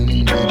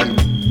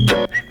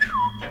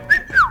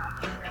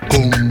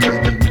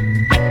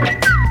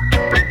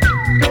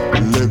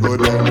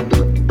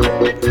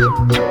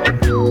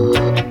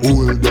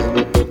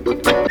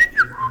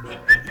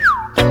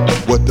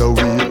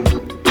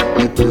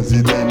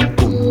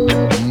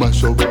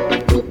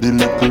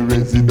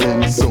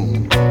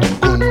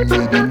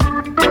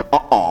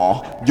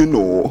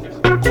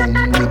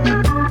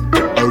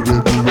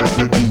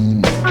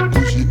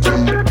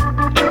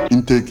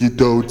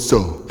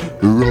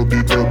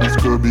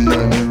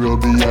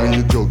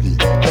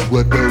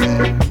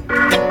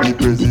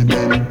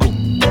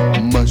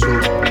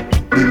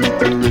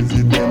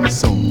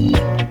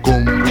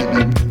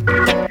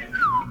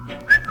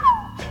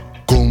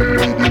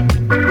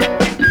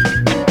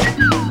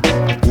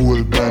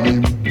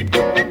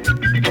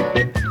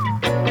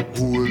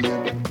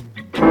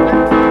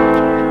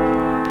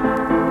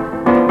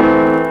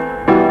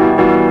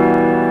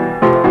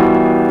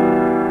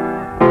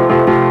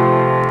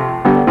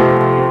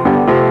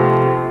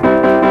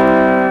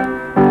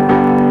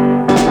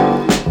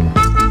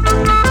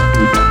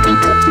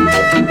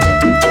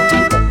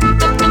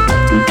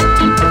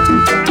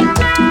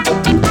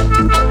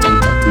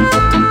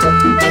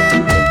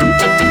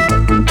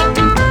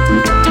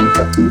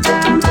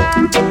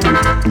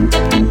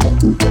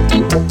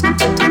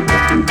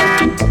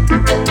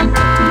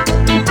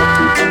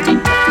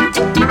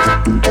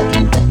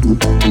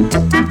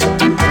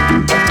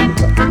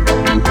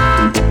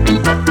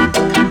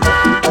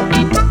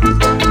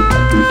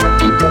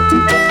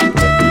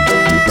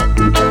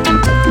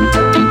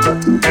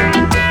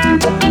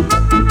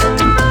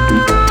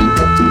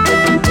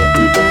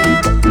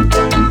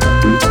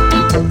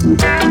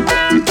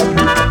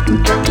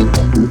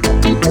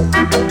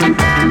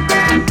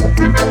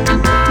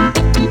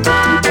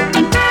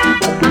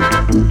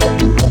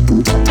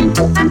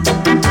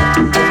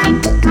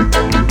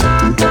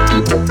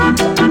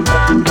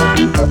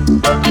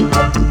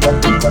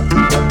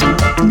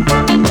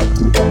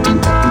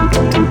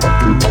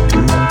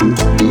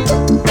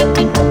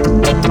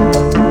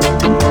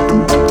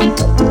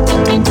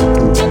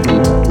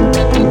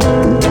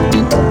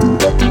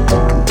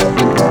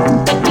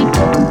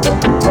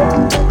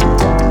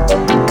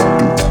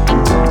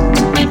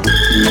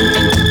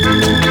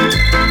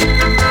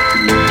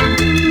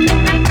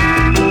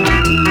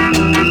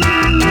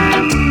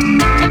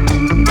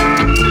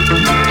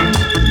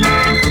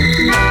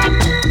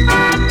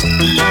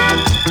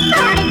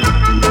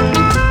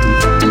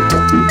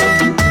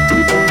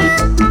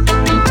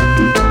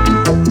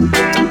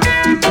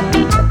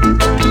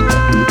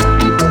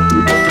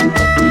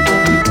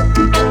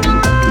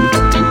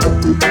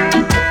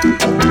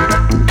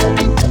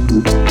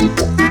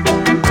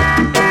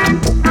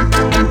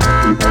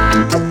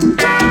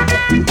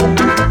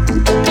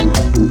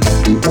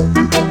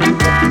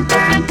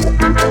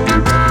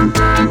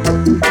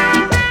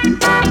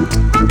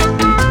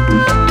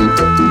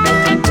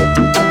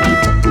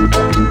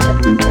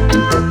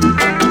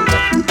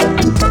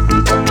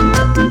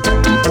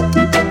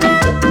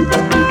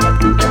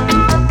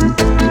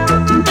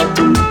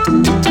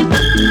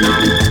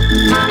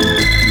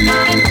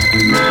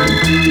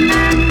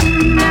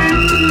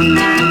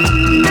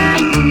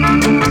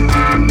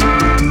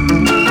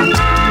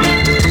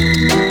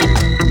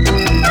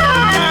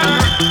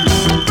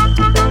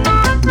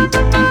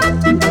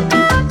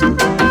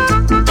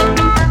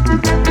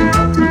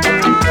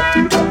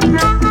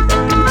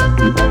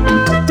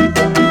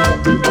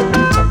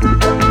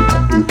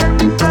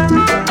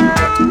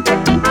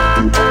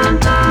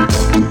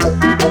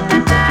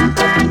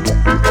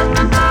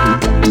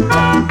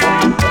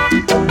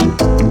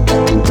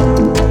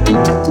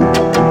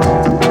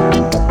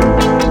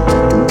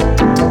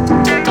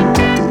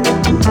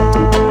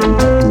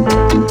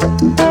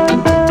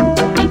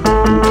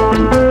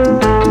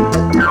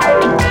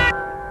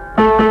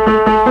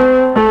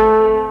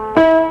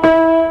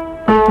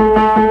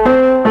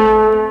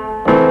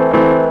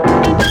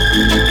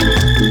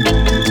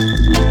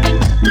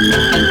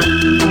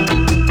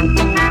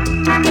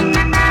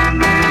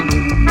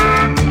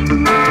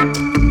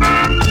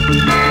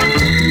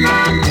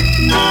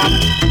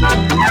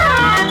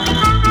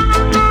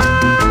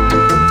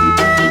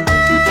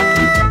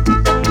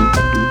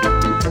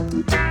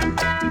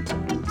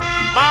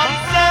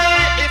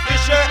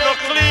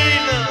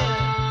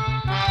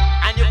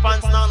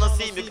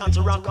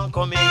 to rock and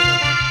come in.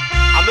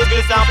 I'm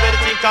looking to play the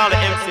thing called the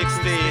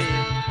M16.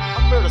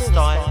 I'm murder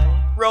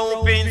style.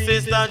 Romping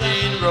Sister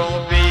Jean,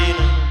 romping.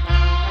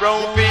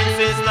 Romping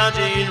Sister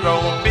Jean,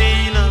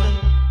 romping.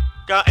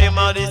 Cause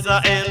Emma this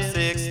a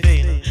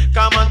M16.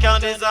 Come on,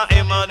 can this a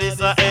Emma this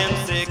a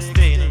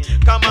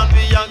M16. Come on,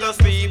 we young go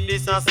sweep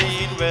this a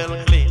scene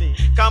well clean.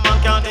 Come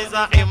on, can this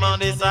a Emma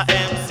this a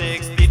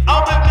M16.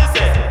 How let me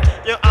say?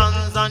 Your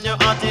hands and your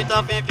heart it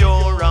up if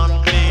you're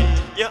and clean.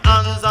 Your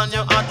hands and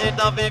your heart it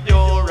up if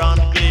you're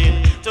and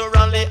clean. To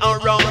rally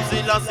around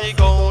Selassie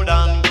gold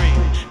and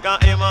green. Cause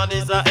Emma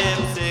this a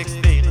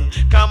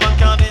M16. Come on,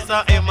 can this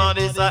a Emma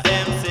this a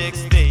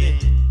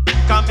M16.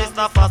 Come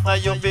Mr. Faster,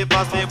 you be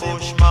pass the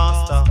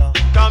Bushmaster.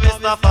 Come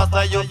Mr.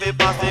 Faster, you be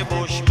pass the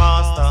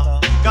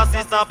Bushmaster. Cause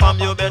Sister Pam,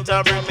 you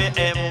better bring me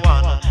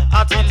M1.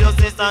 I tell you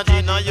Sister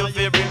Gina, you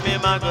be bring me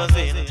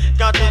magazine.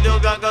 Cause tell you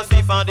go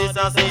see for this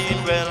a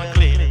scene well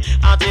clean.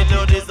 I tell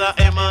you this a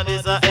Emma,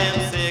 this a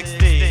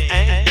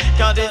M16.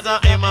 Cause this a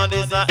Emma,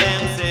 this a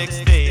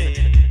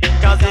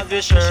M16. Cause if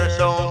your shirt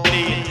don't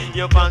clean,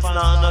 your pants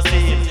not no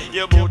seam,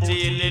 your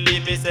booty lily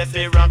me say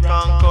fi rock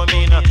and come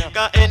in.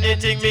 Cause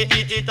anything me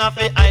eat it off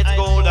fi ice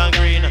gold and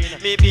green.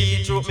 Me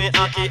beetroot, me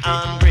ackee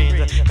and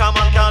greens. Come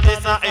on, cause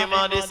this a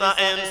Emma, this a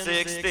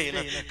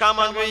M16. Come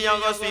on, we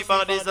young go sweep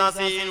and this a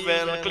scene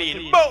well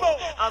clean. Boom!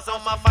 And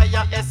some a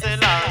fire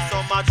SLR,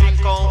 some a drink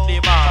out the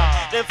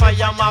bar. Them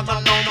fire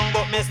Magnum,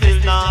 but me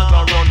still not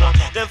go run.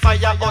 Them fire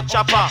hot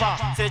chopper,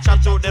 say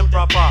chat to them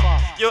proper.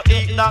 You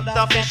eat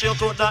Dr. Fish, you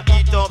coulda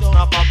eat up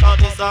snapper. Cause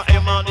this a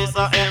Emma, this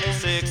a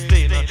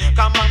M16.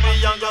 Come on,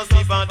 we young go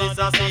sleep and this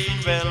a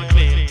scene well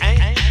clean.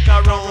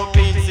 Cause round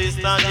pin,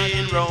 Sister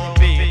Jean, round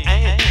pin.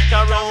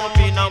 Cause round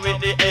pin now with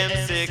the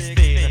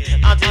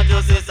M16. I tell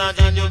you Sister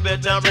Jean, you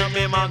better bring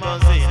me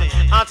magazine.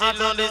 I tell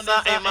you this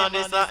a Emma,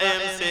 this a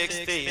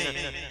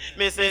M16.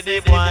 Me say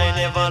the boy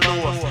never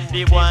low,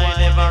 the boy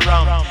never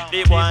ram,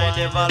 the boy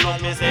never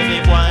look. Me say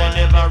the boy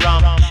never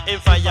ram. In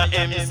fire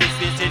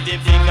M16 till the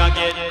finger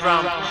get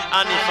cramp.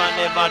 And if I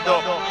never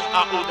duck,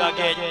 I woulda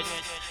get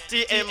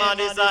T.M.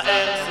 is a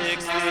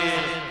M16.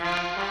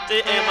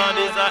 T.M.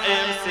 is a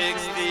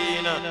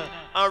M16.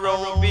 A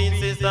round pin,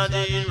 Sister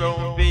Jean,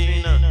 round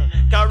pin.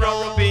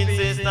 Round pin,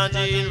 Sister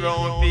Jean,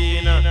 round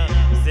pin.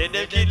 Say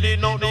them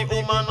killing out the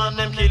woman and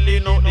them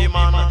killing out the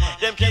man.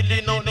 Them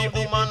killing out the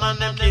woman and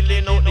them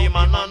killing out the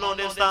man. I know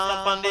them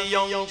stamp on the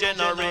young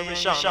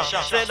generation.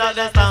 Say that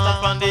they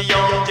stamp on the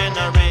young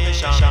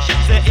generation.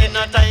 Say in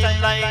a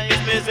time like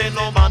this, me say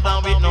no matter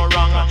with no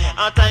wrong.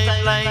 A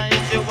time like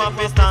this, you have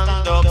to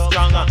stand up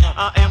strong.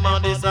 I am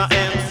on this a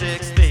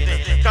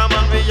M16. Come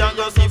on, we young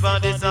go see for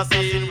this a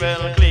scene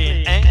well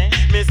clean.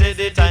 Me say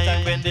the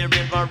time when the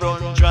river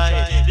run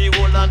dry, the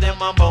whole of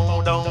them a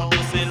bow down to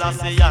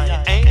Selassie.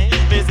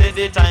 Me say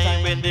the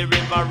time when the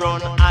river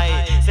run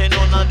high, say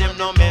none of them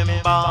no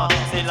member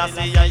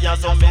Selassie.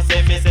 So me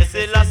say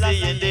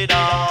Selassie in the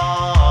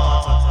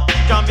dark.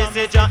 Can me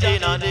say Jah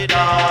in the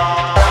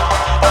dark.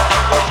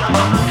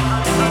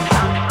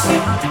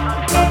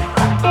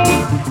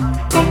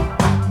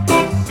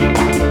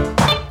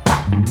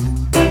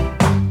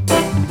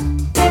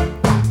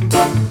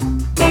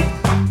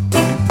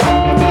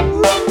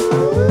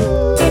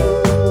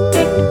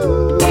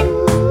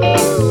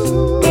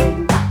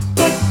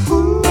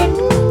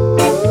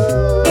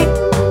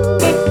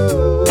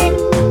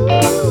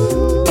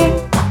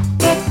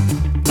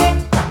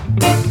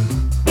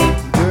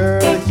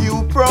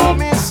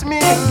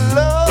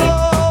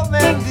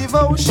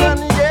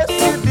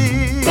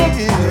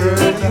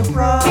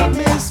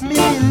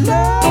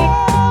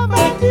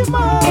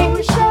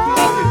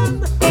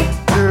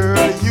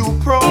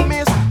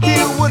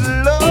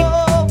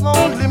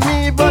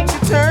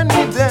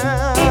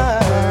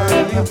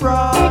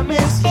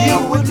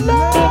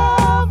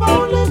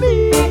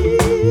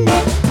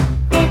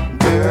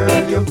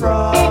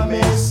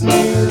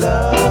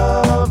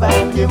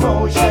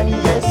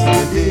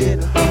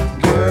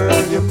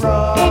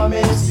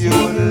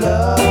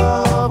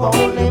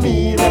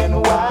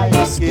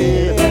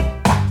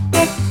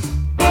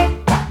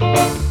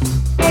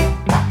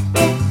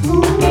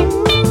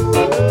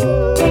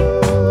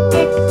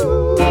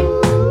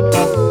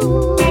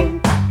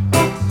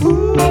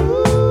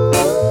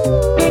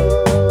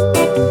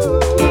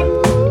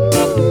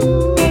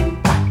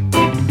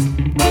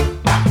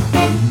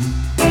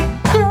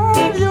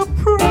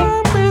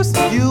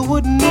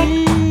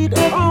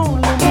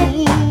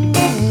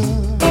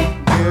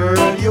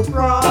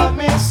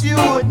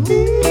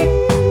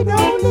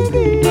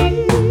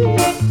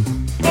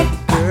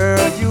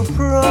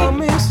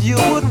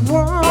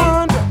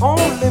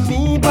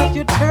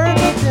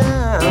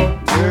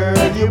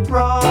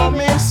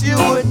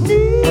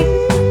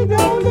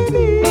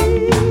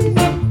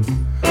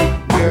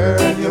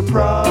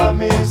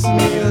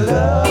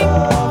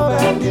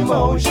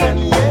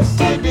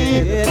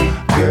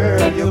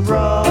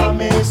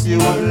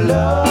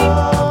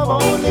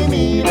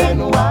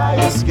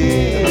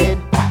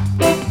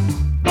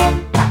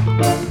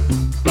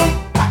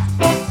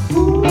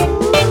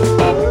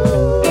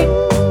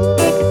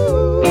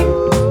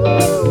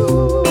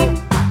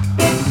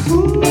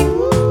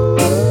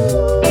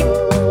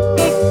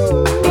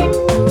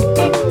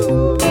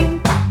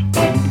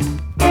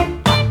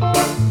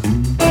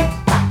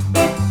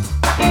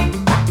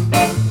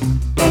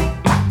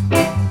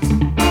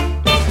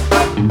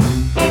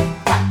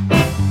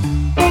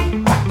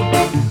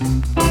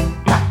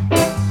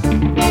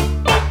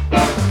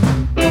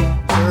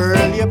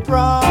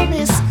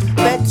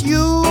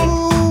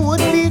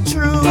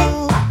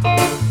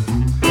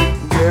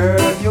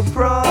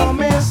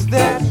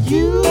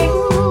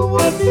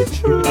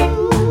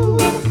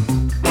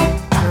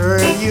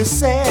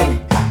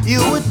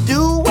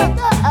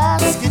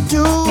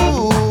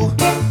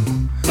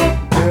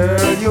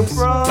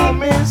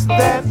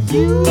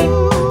 you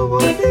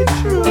would be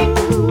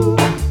true.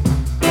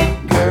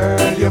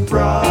 Girl, you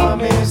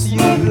promised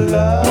you'd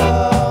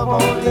love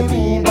only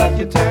me, but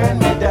you turned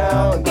me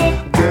down.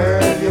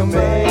 Girl, you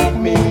make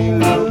me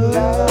look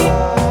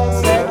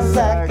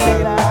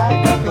exactly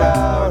like a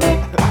clown.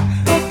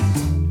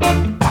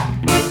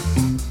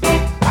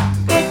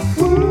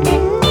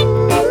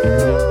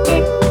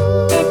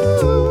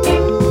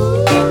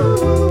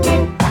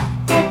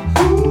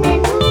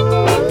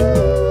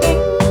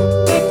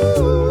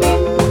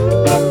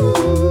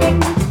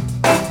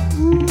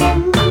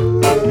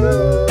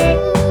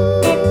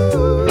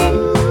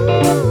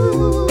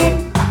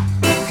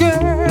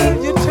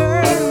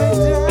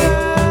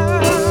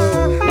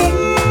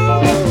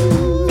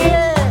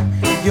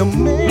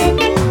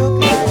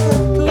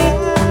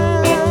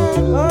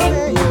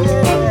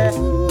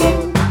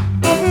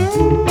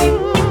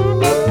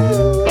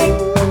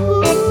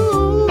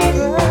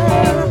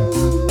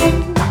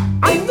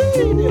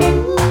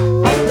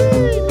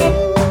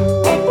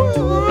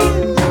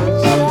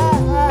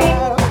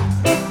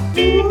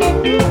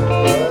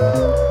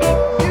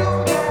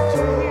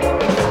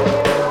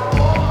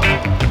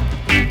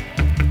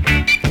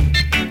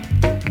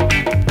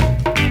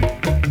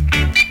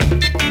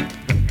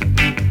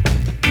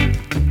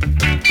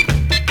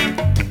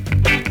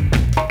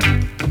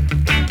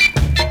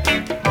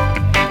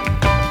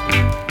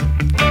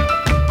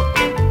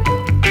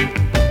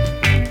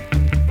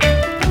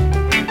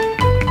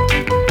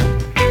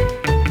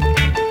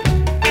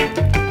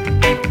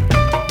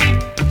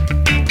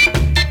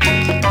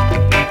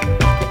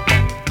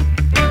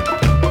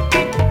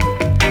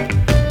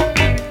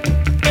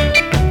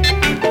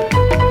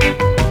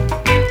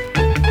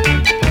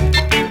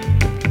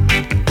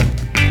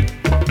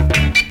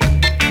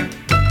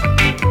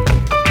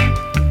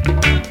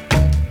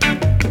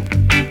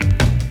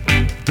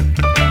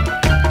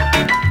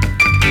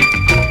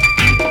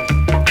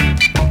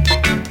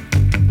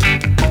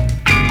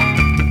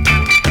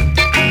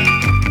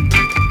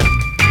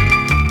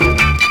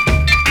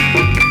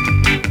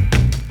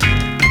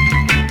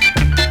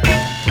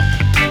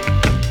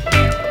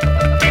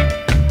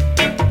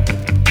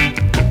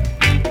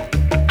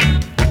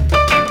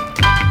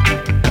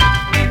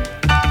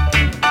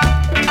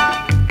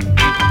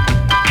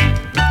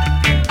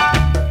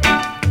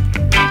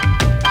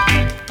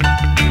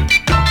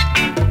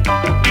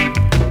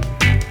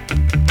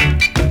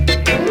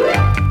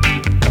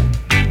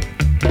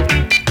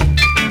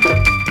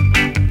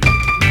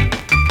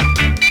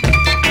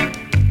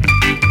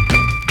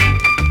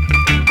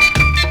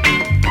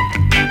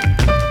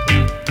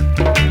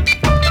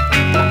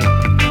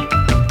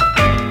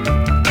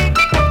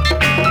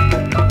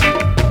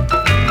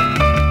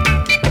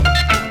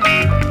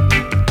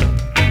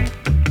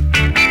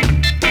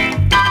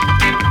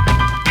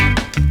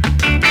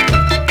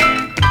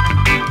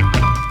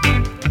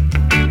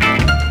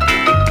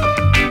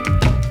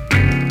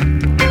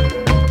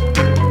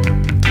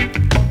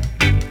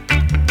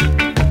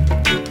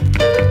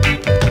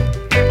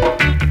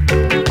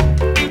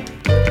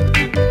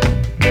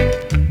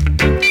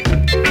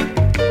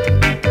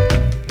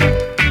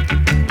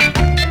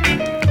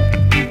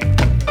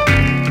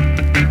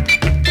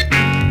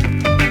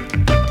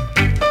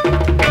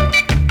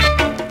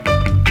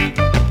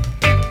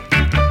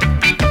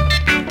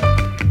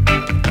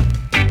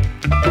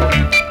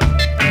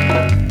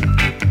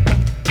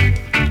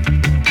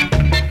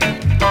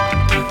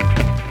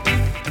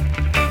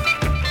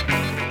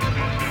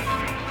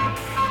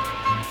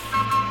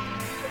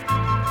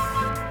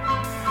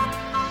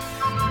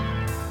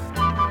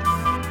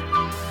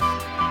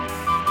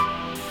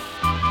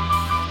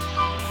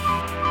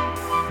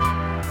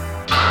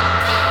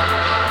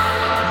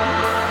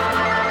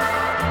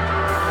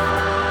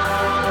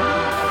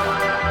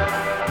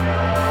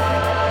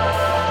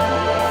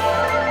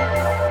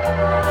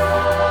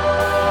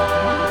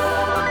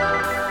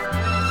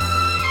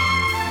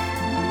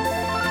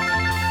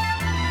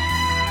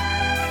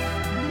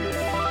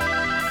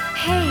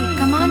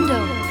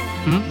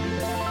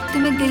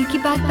 तुम्हें दिल की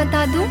बात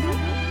बता दूं?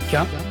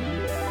 क्या?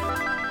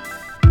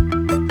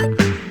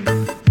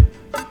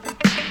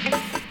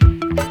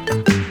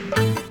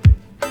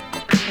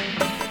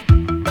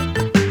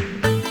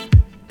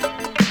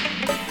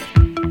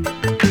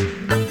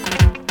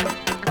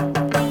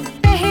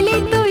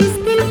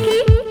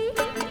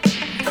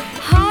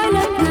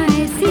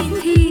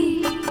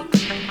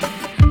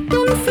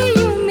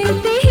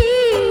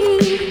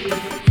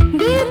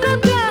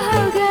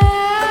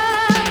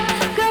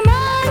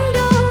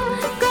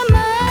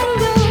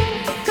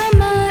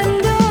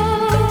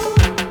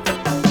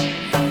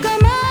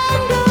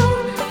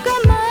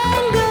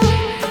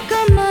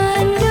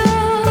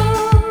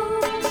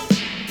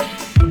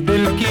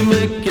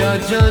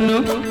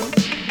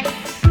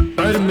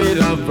 पर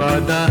मेरा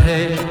वादा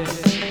है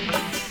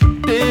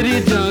तेरी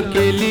जान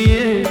के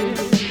लिए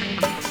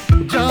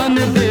जान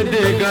दे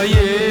देगा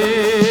ये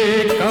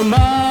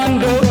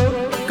कमांडो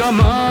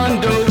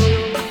कमांडो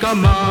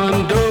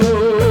कमांडो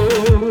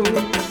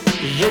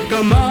ये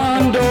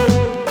कमांडो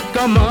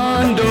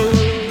कमांडो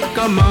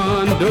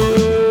कमांडो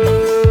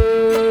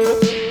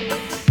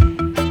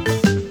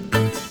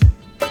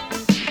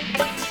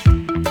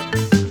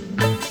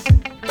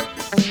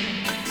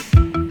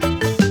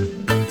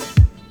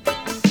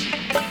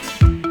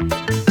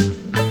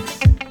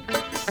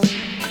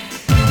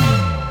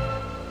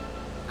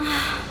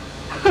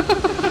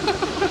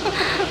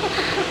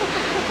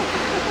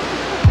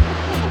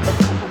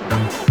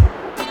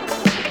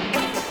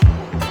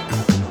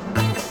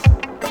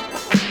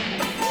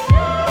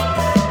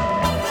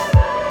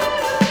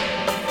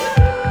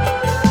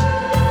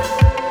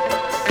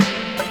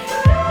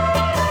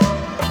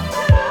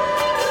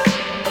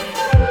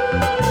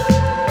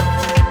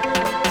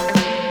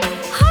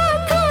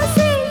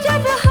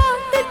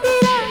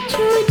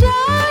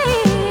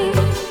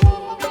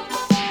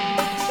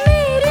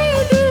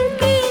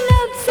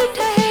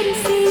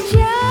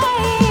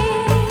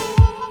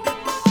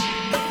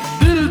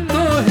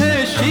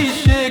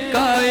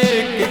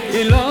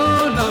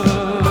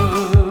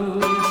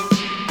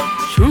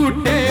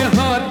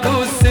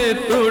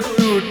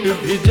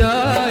भी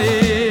जाए।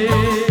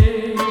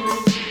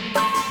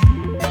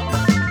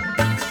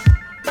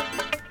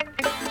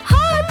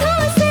 हाथों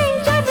से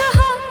जब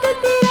हाथ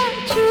तेरा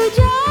छू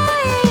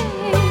जाए,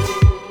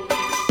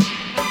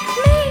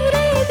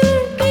 मेरे दिल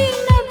की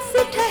नब्ज़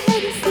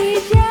ठहर सी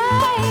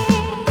जाए।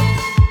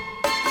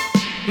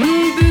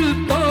 दिल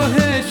तो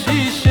है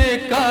शीशे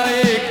का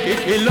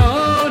एक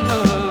खिलौना,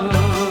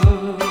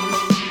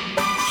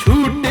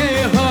 छूटे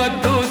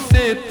हाथों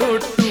से तो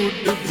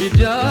टूट भी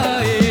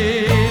जाए।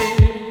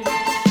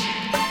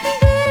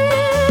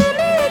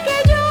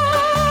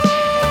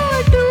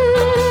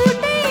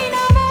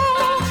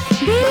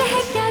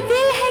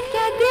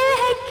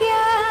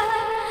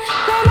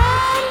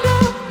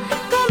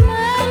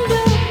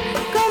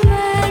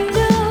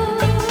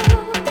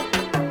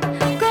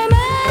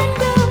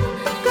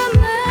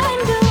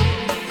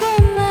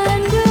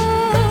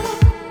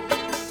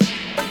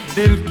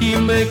 दिल की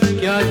मैं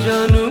क्या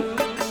जानूं,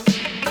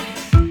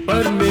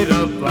 पर मेरा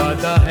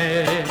वादा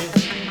है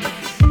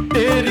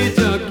तेरी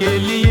जान के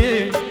लिए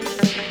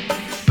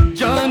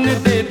जान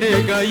दे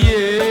देगा ये।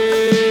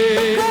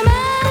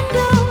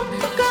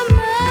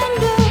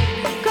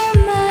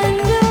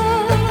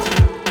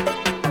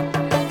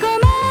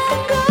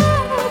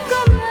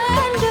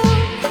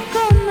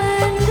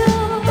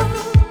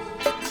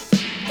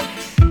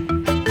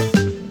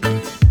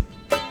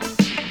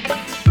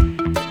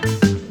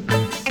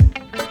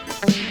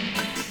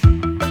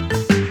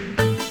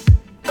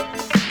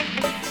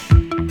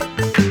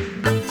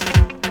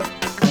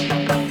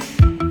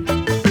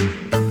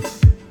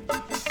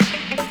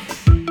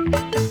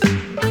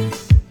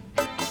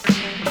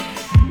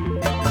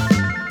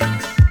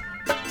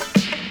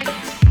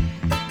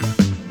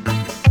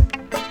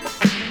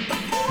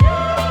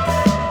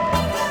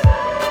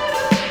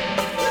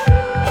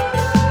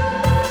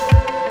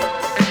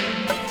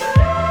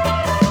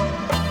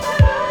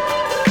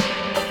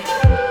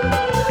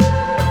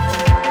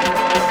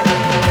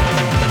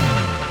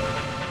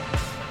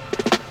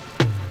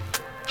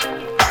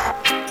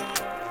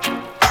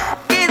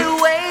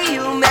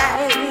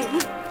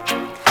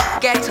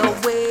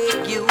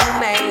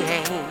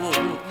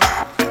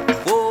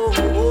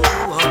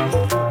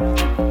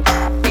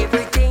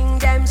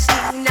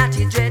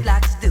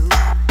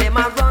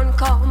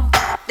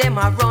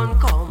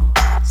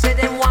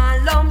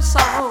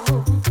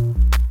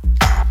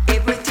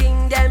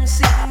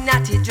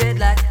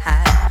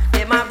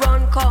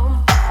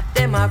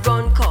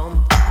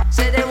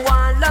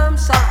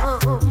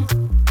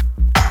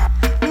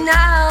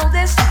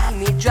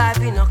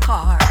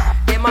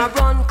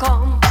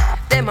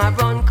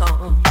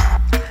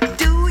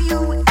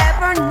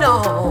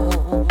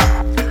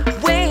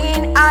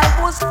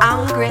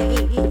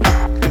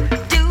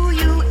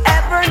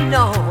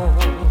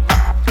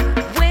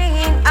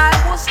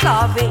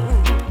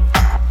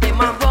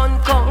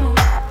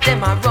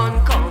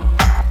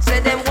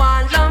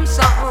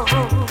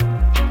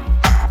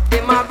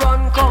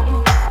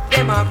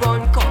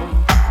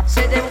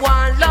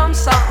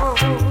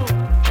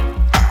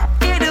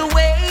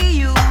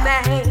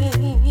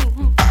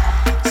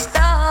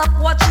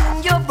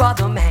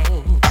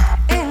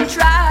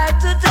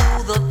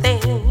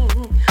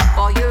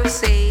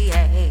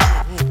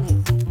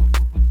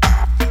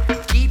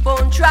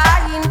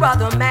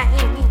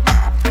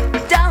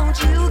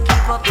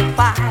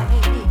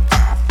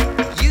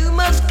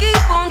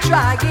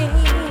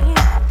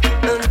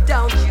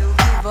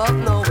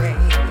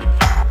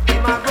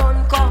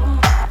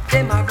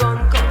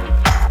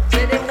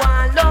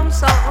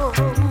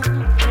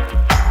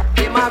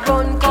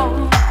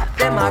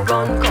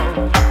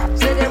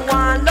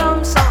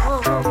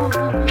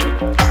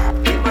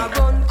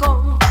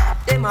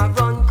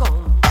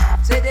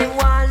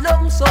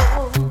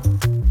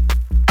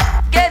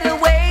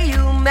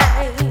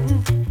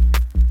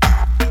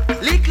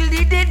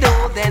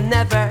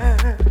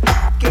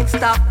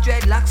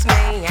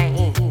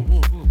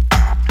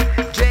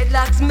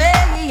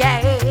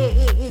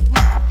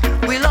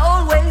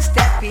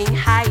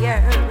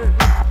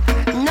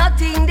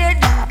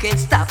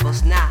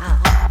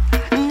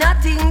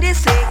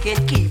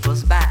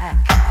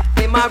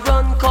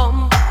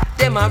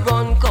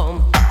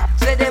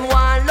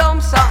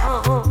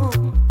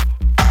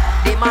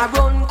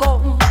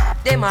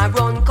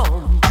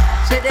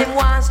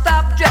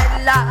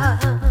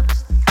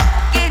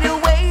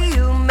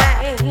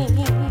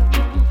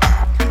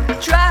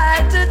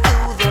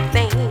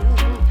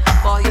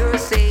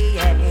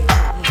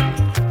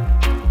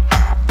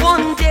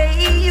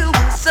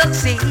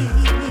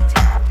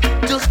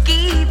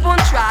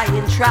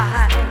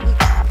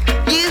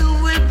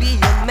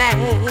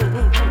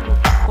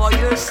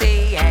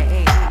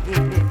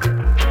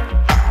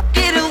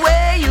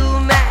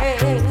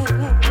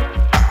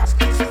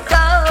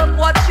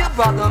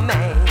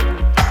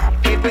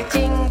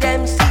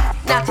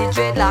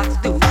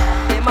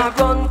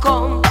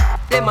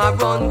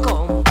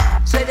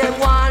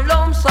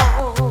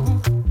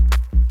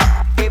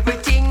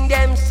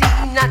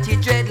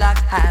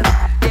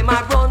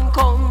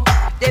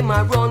 Them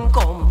a run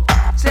come,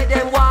 say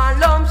them want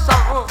lump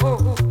sum.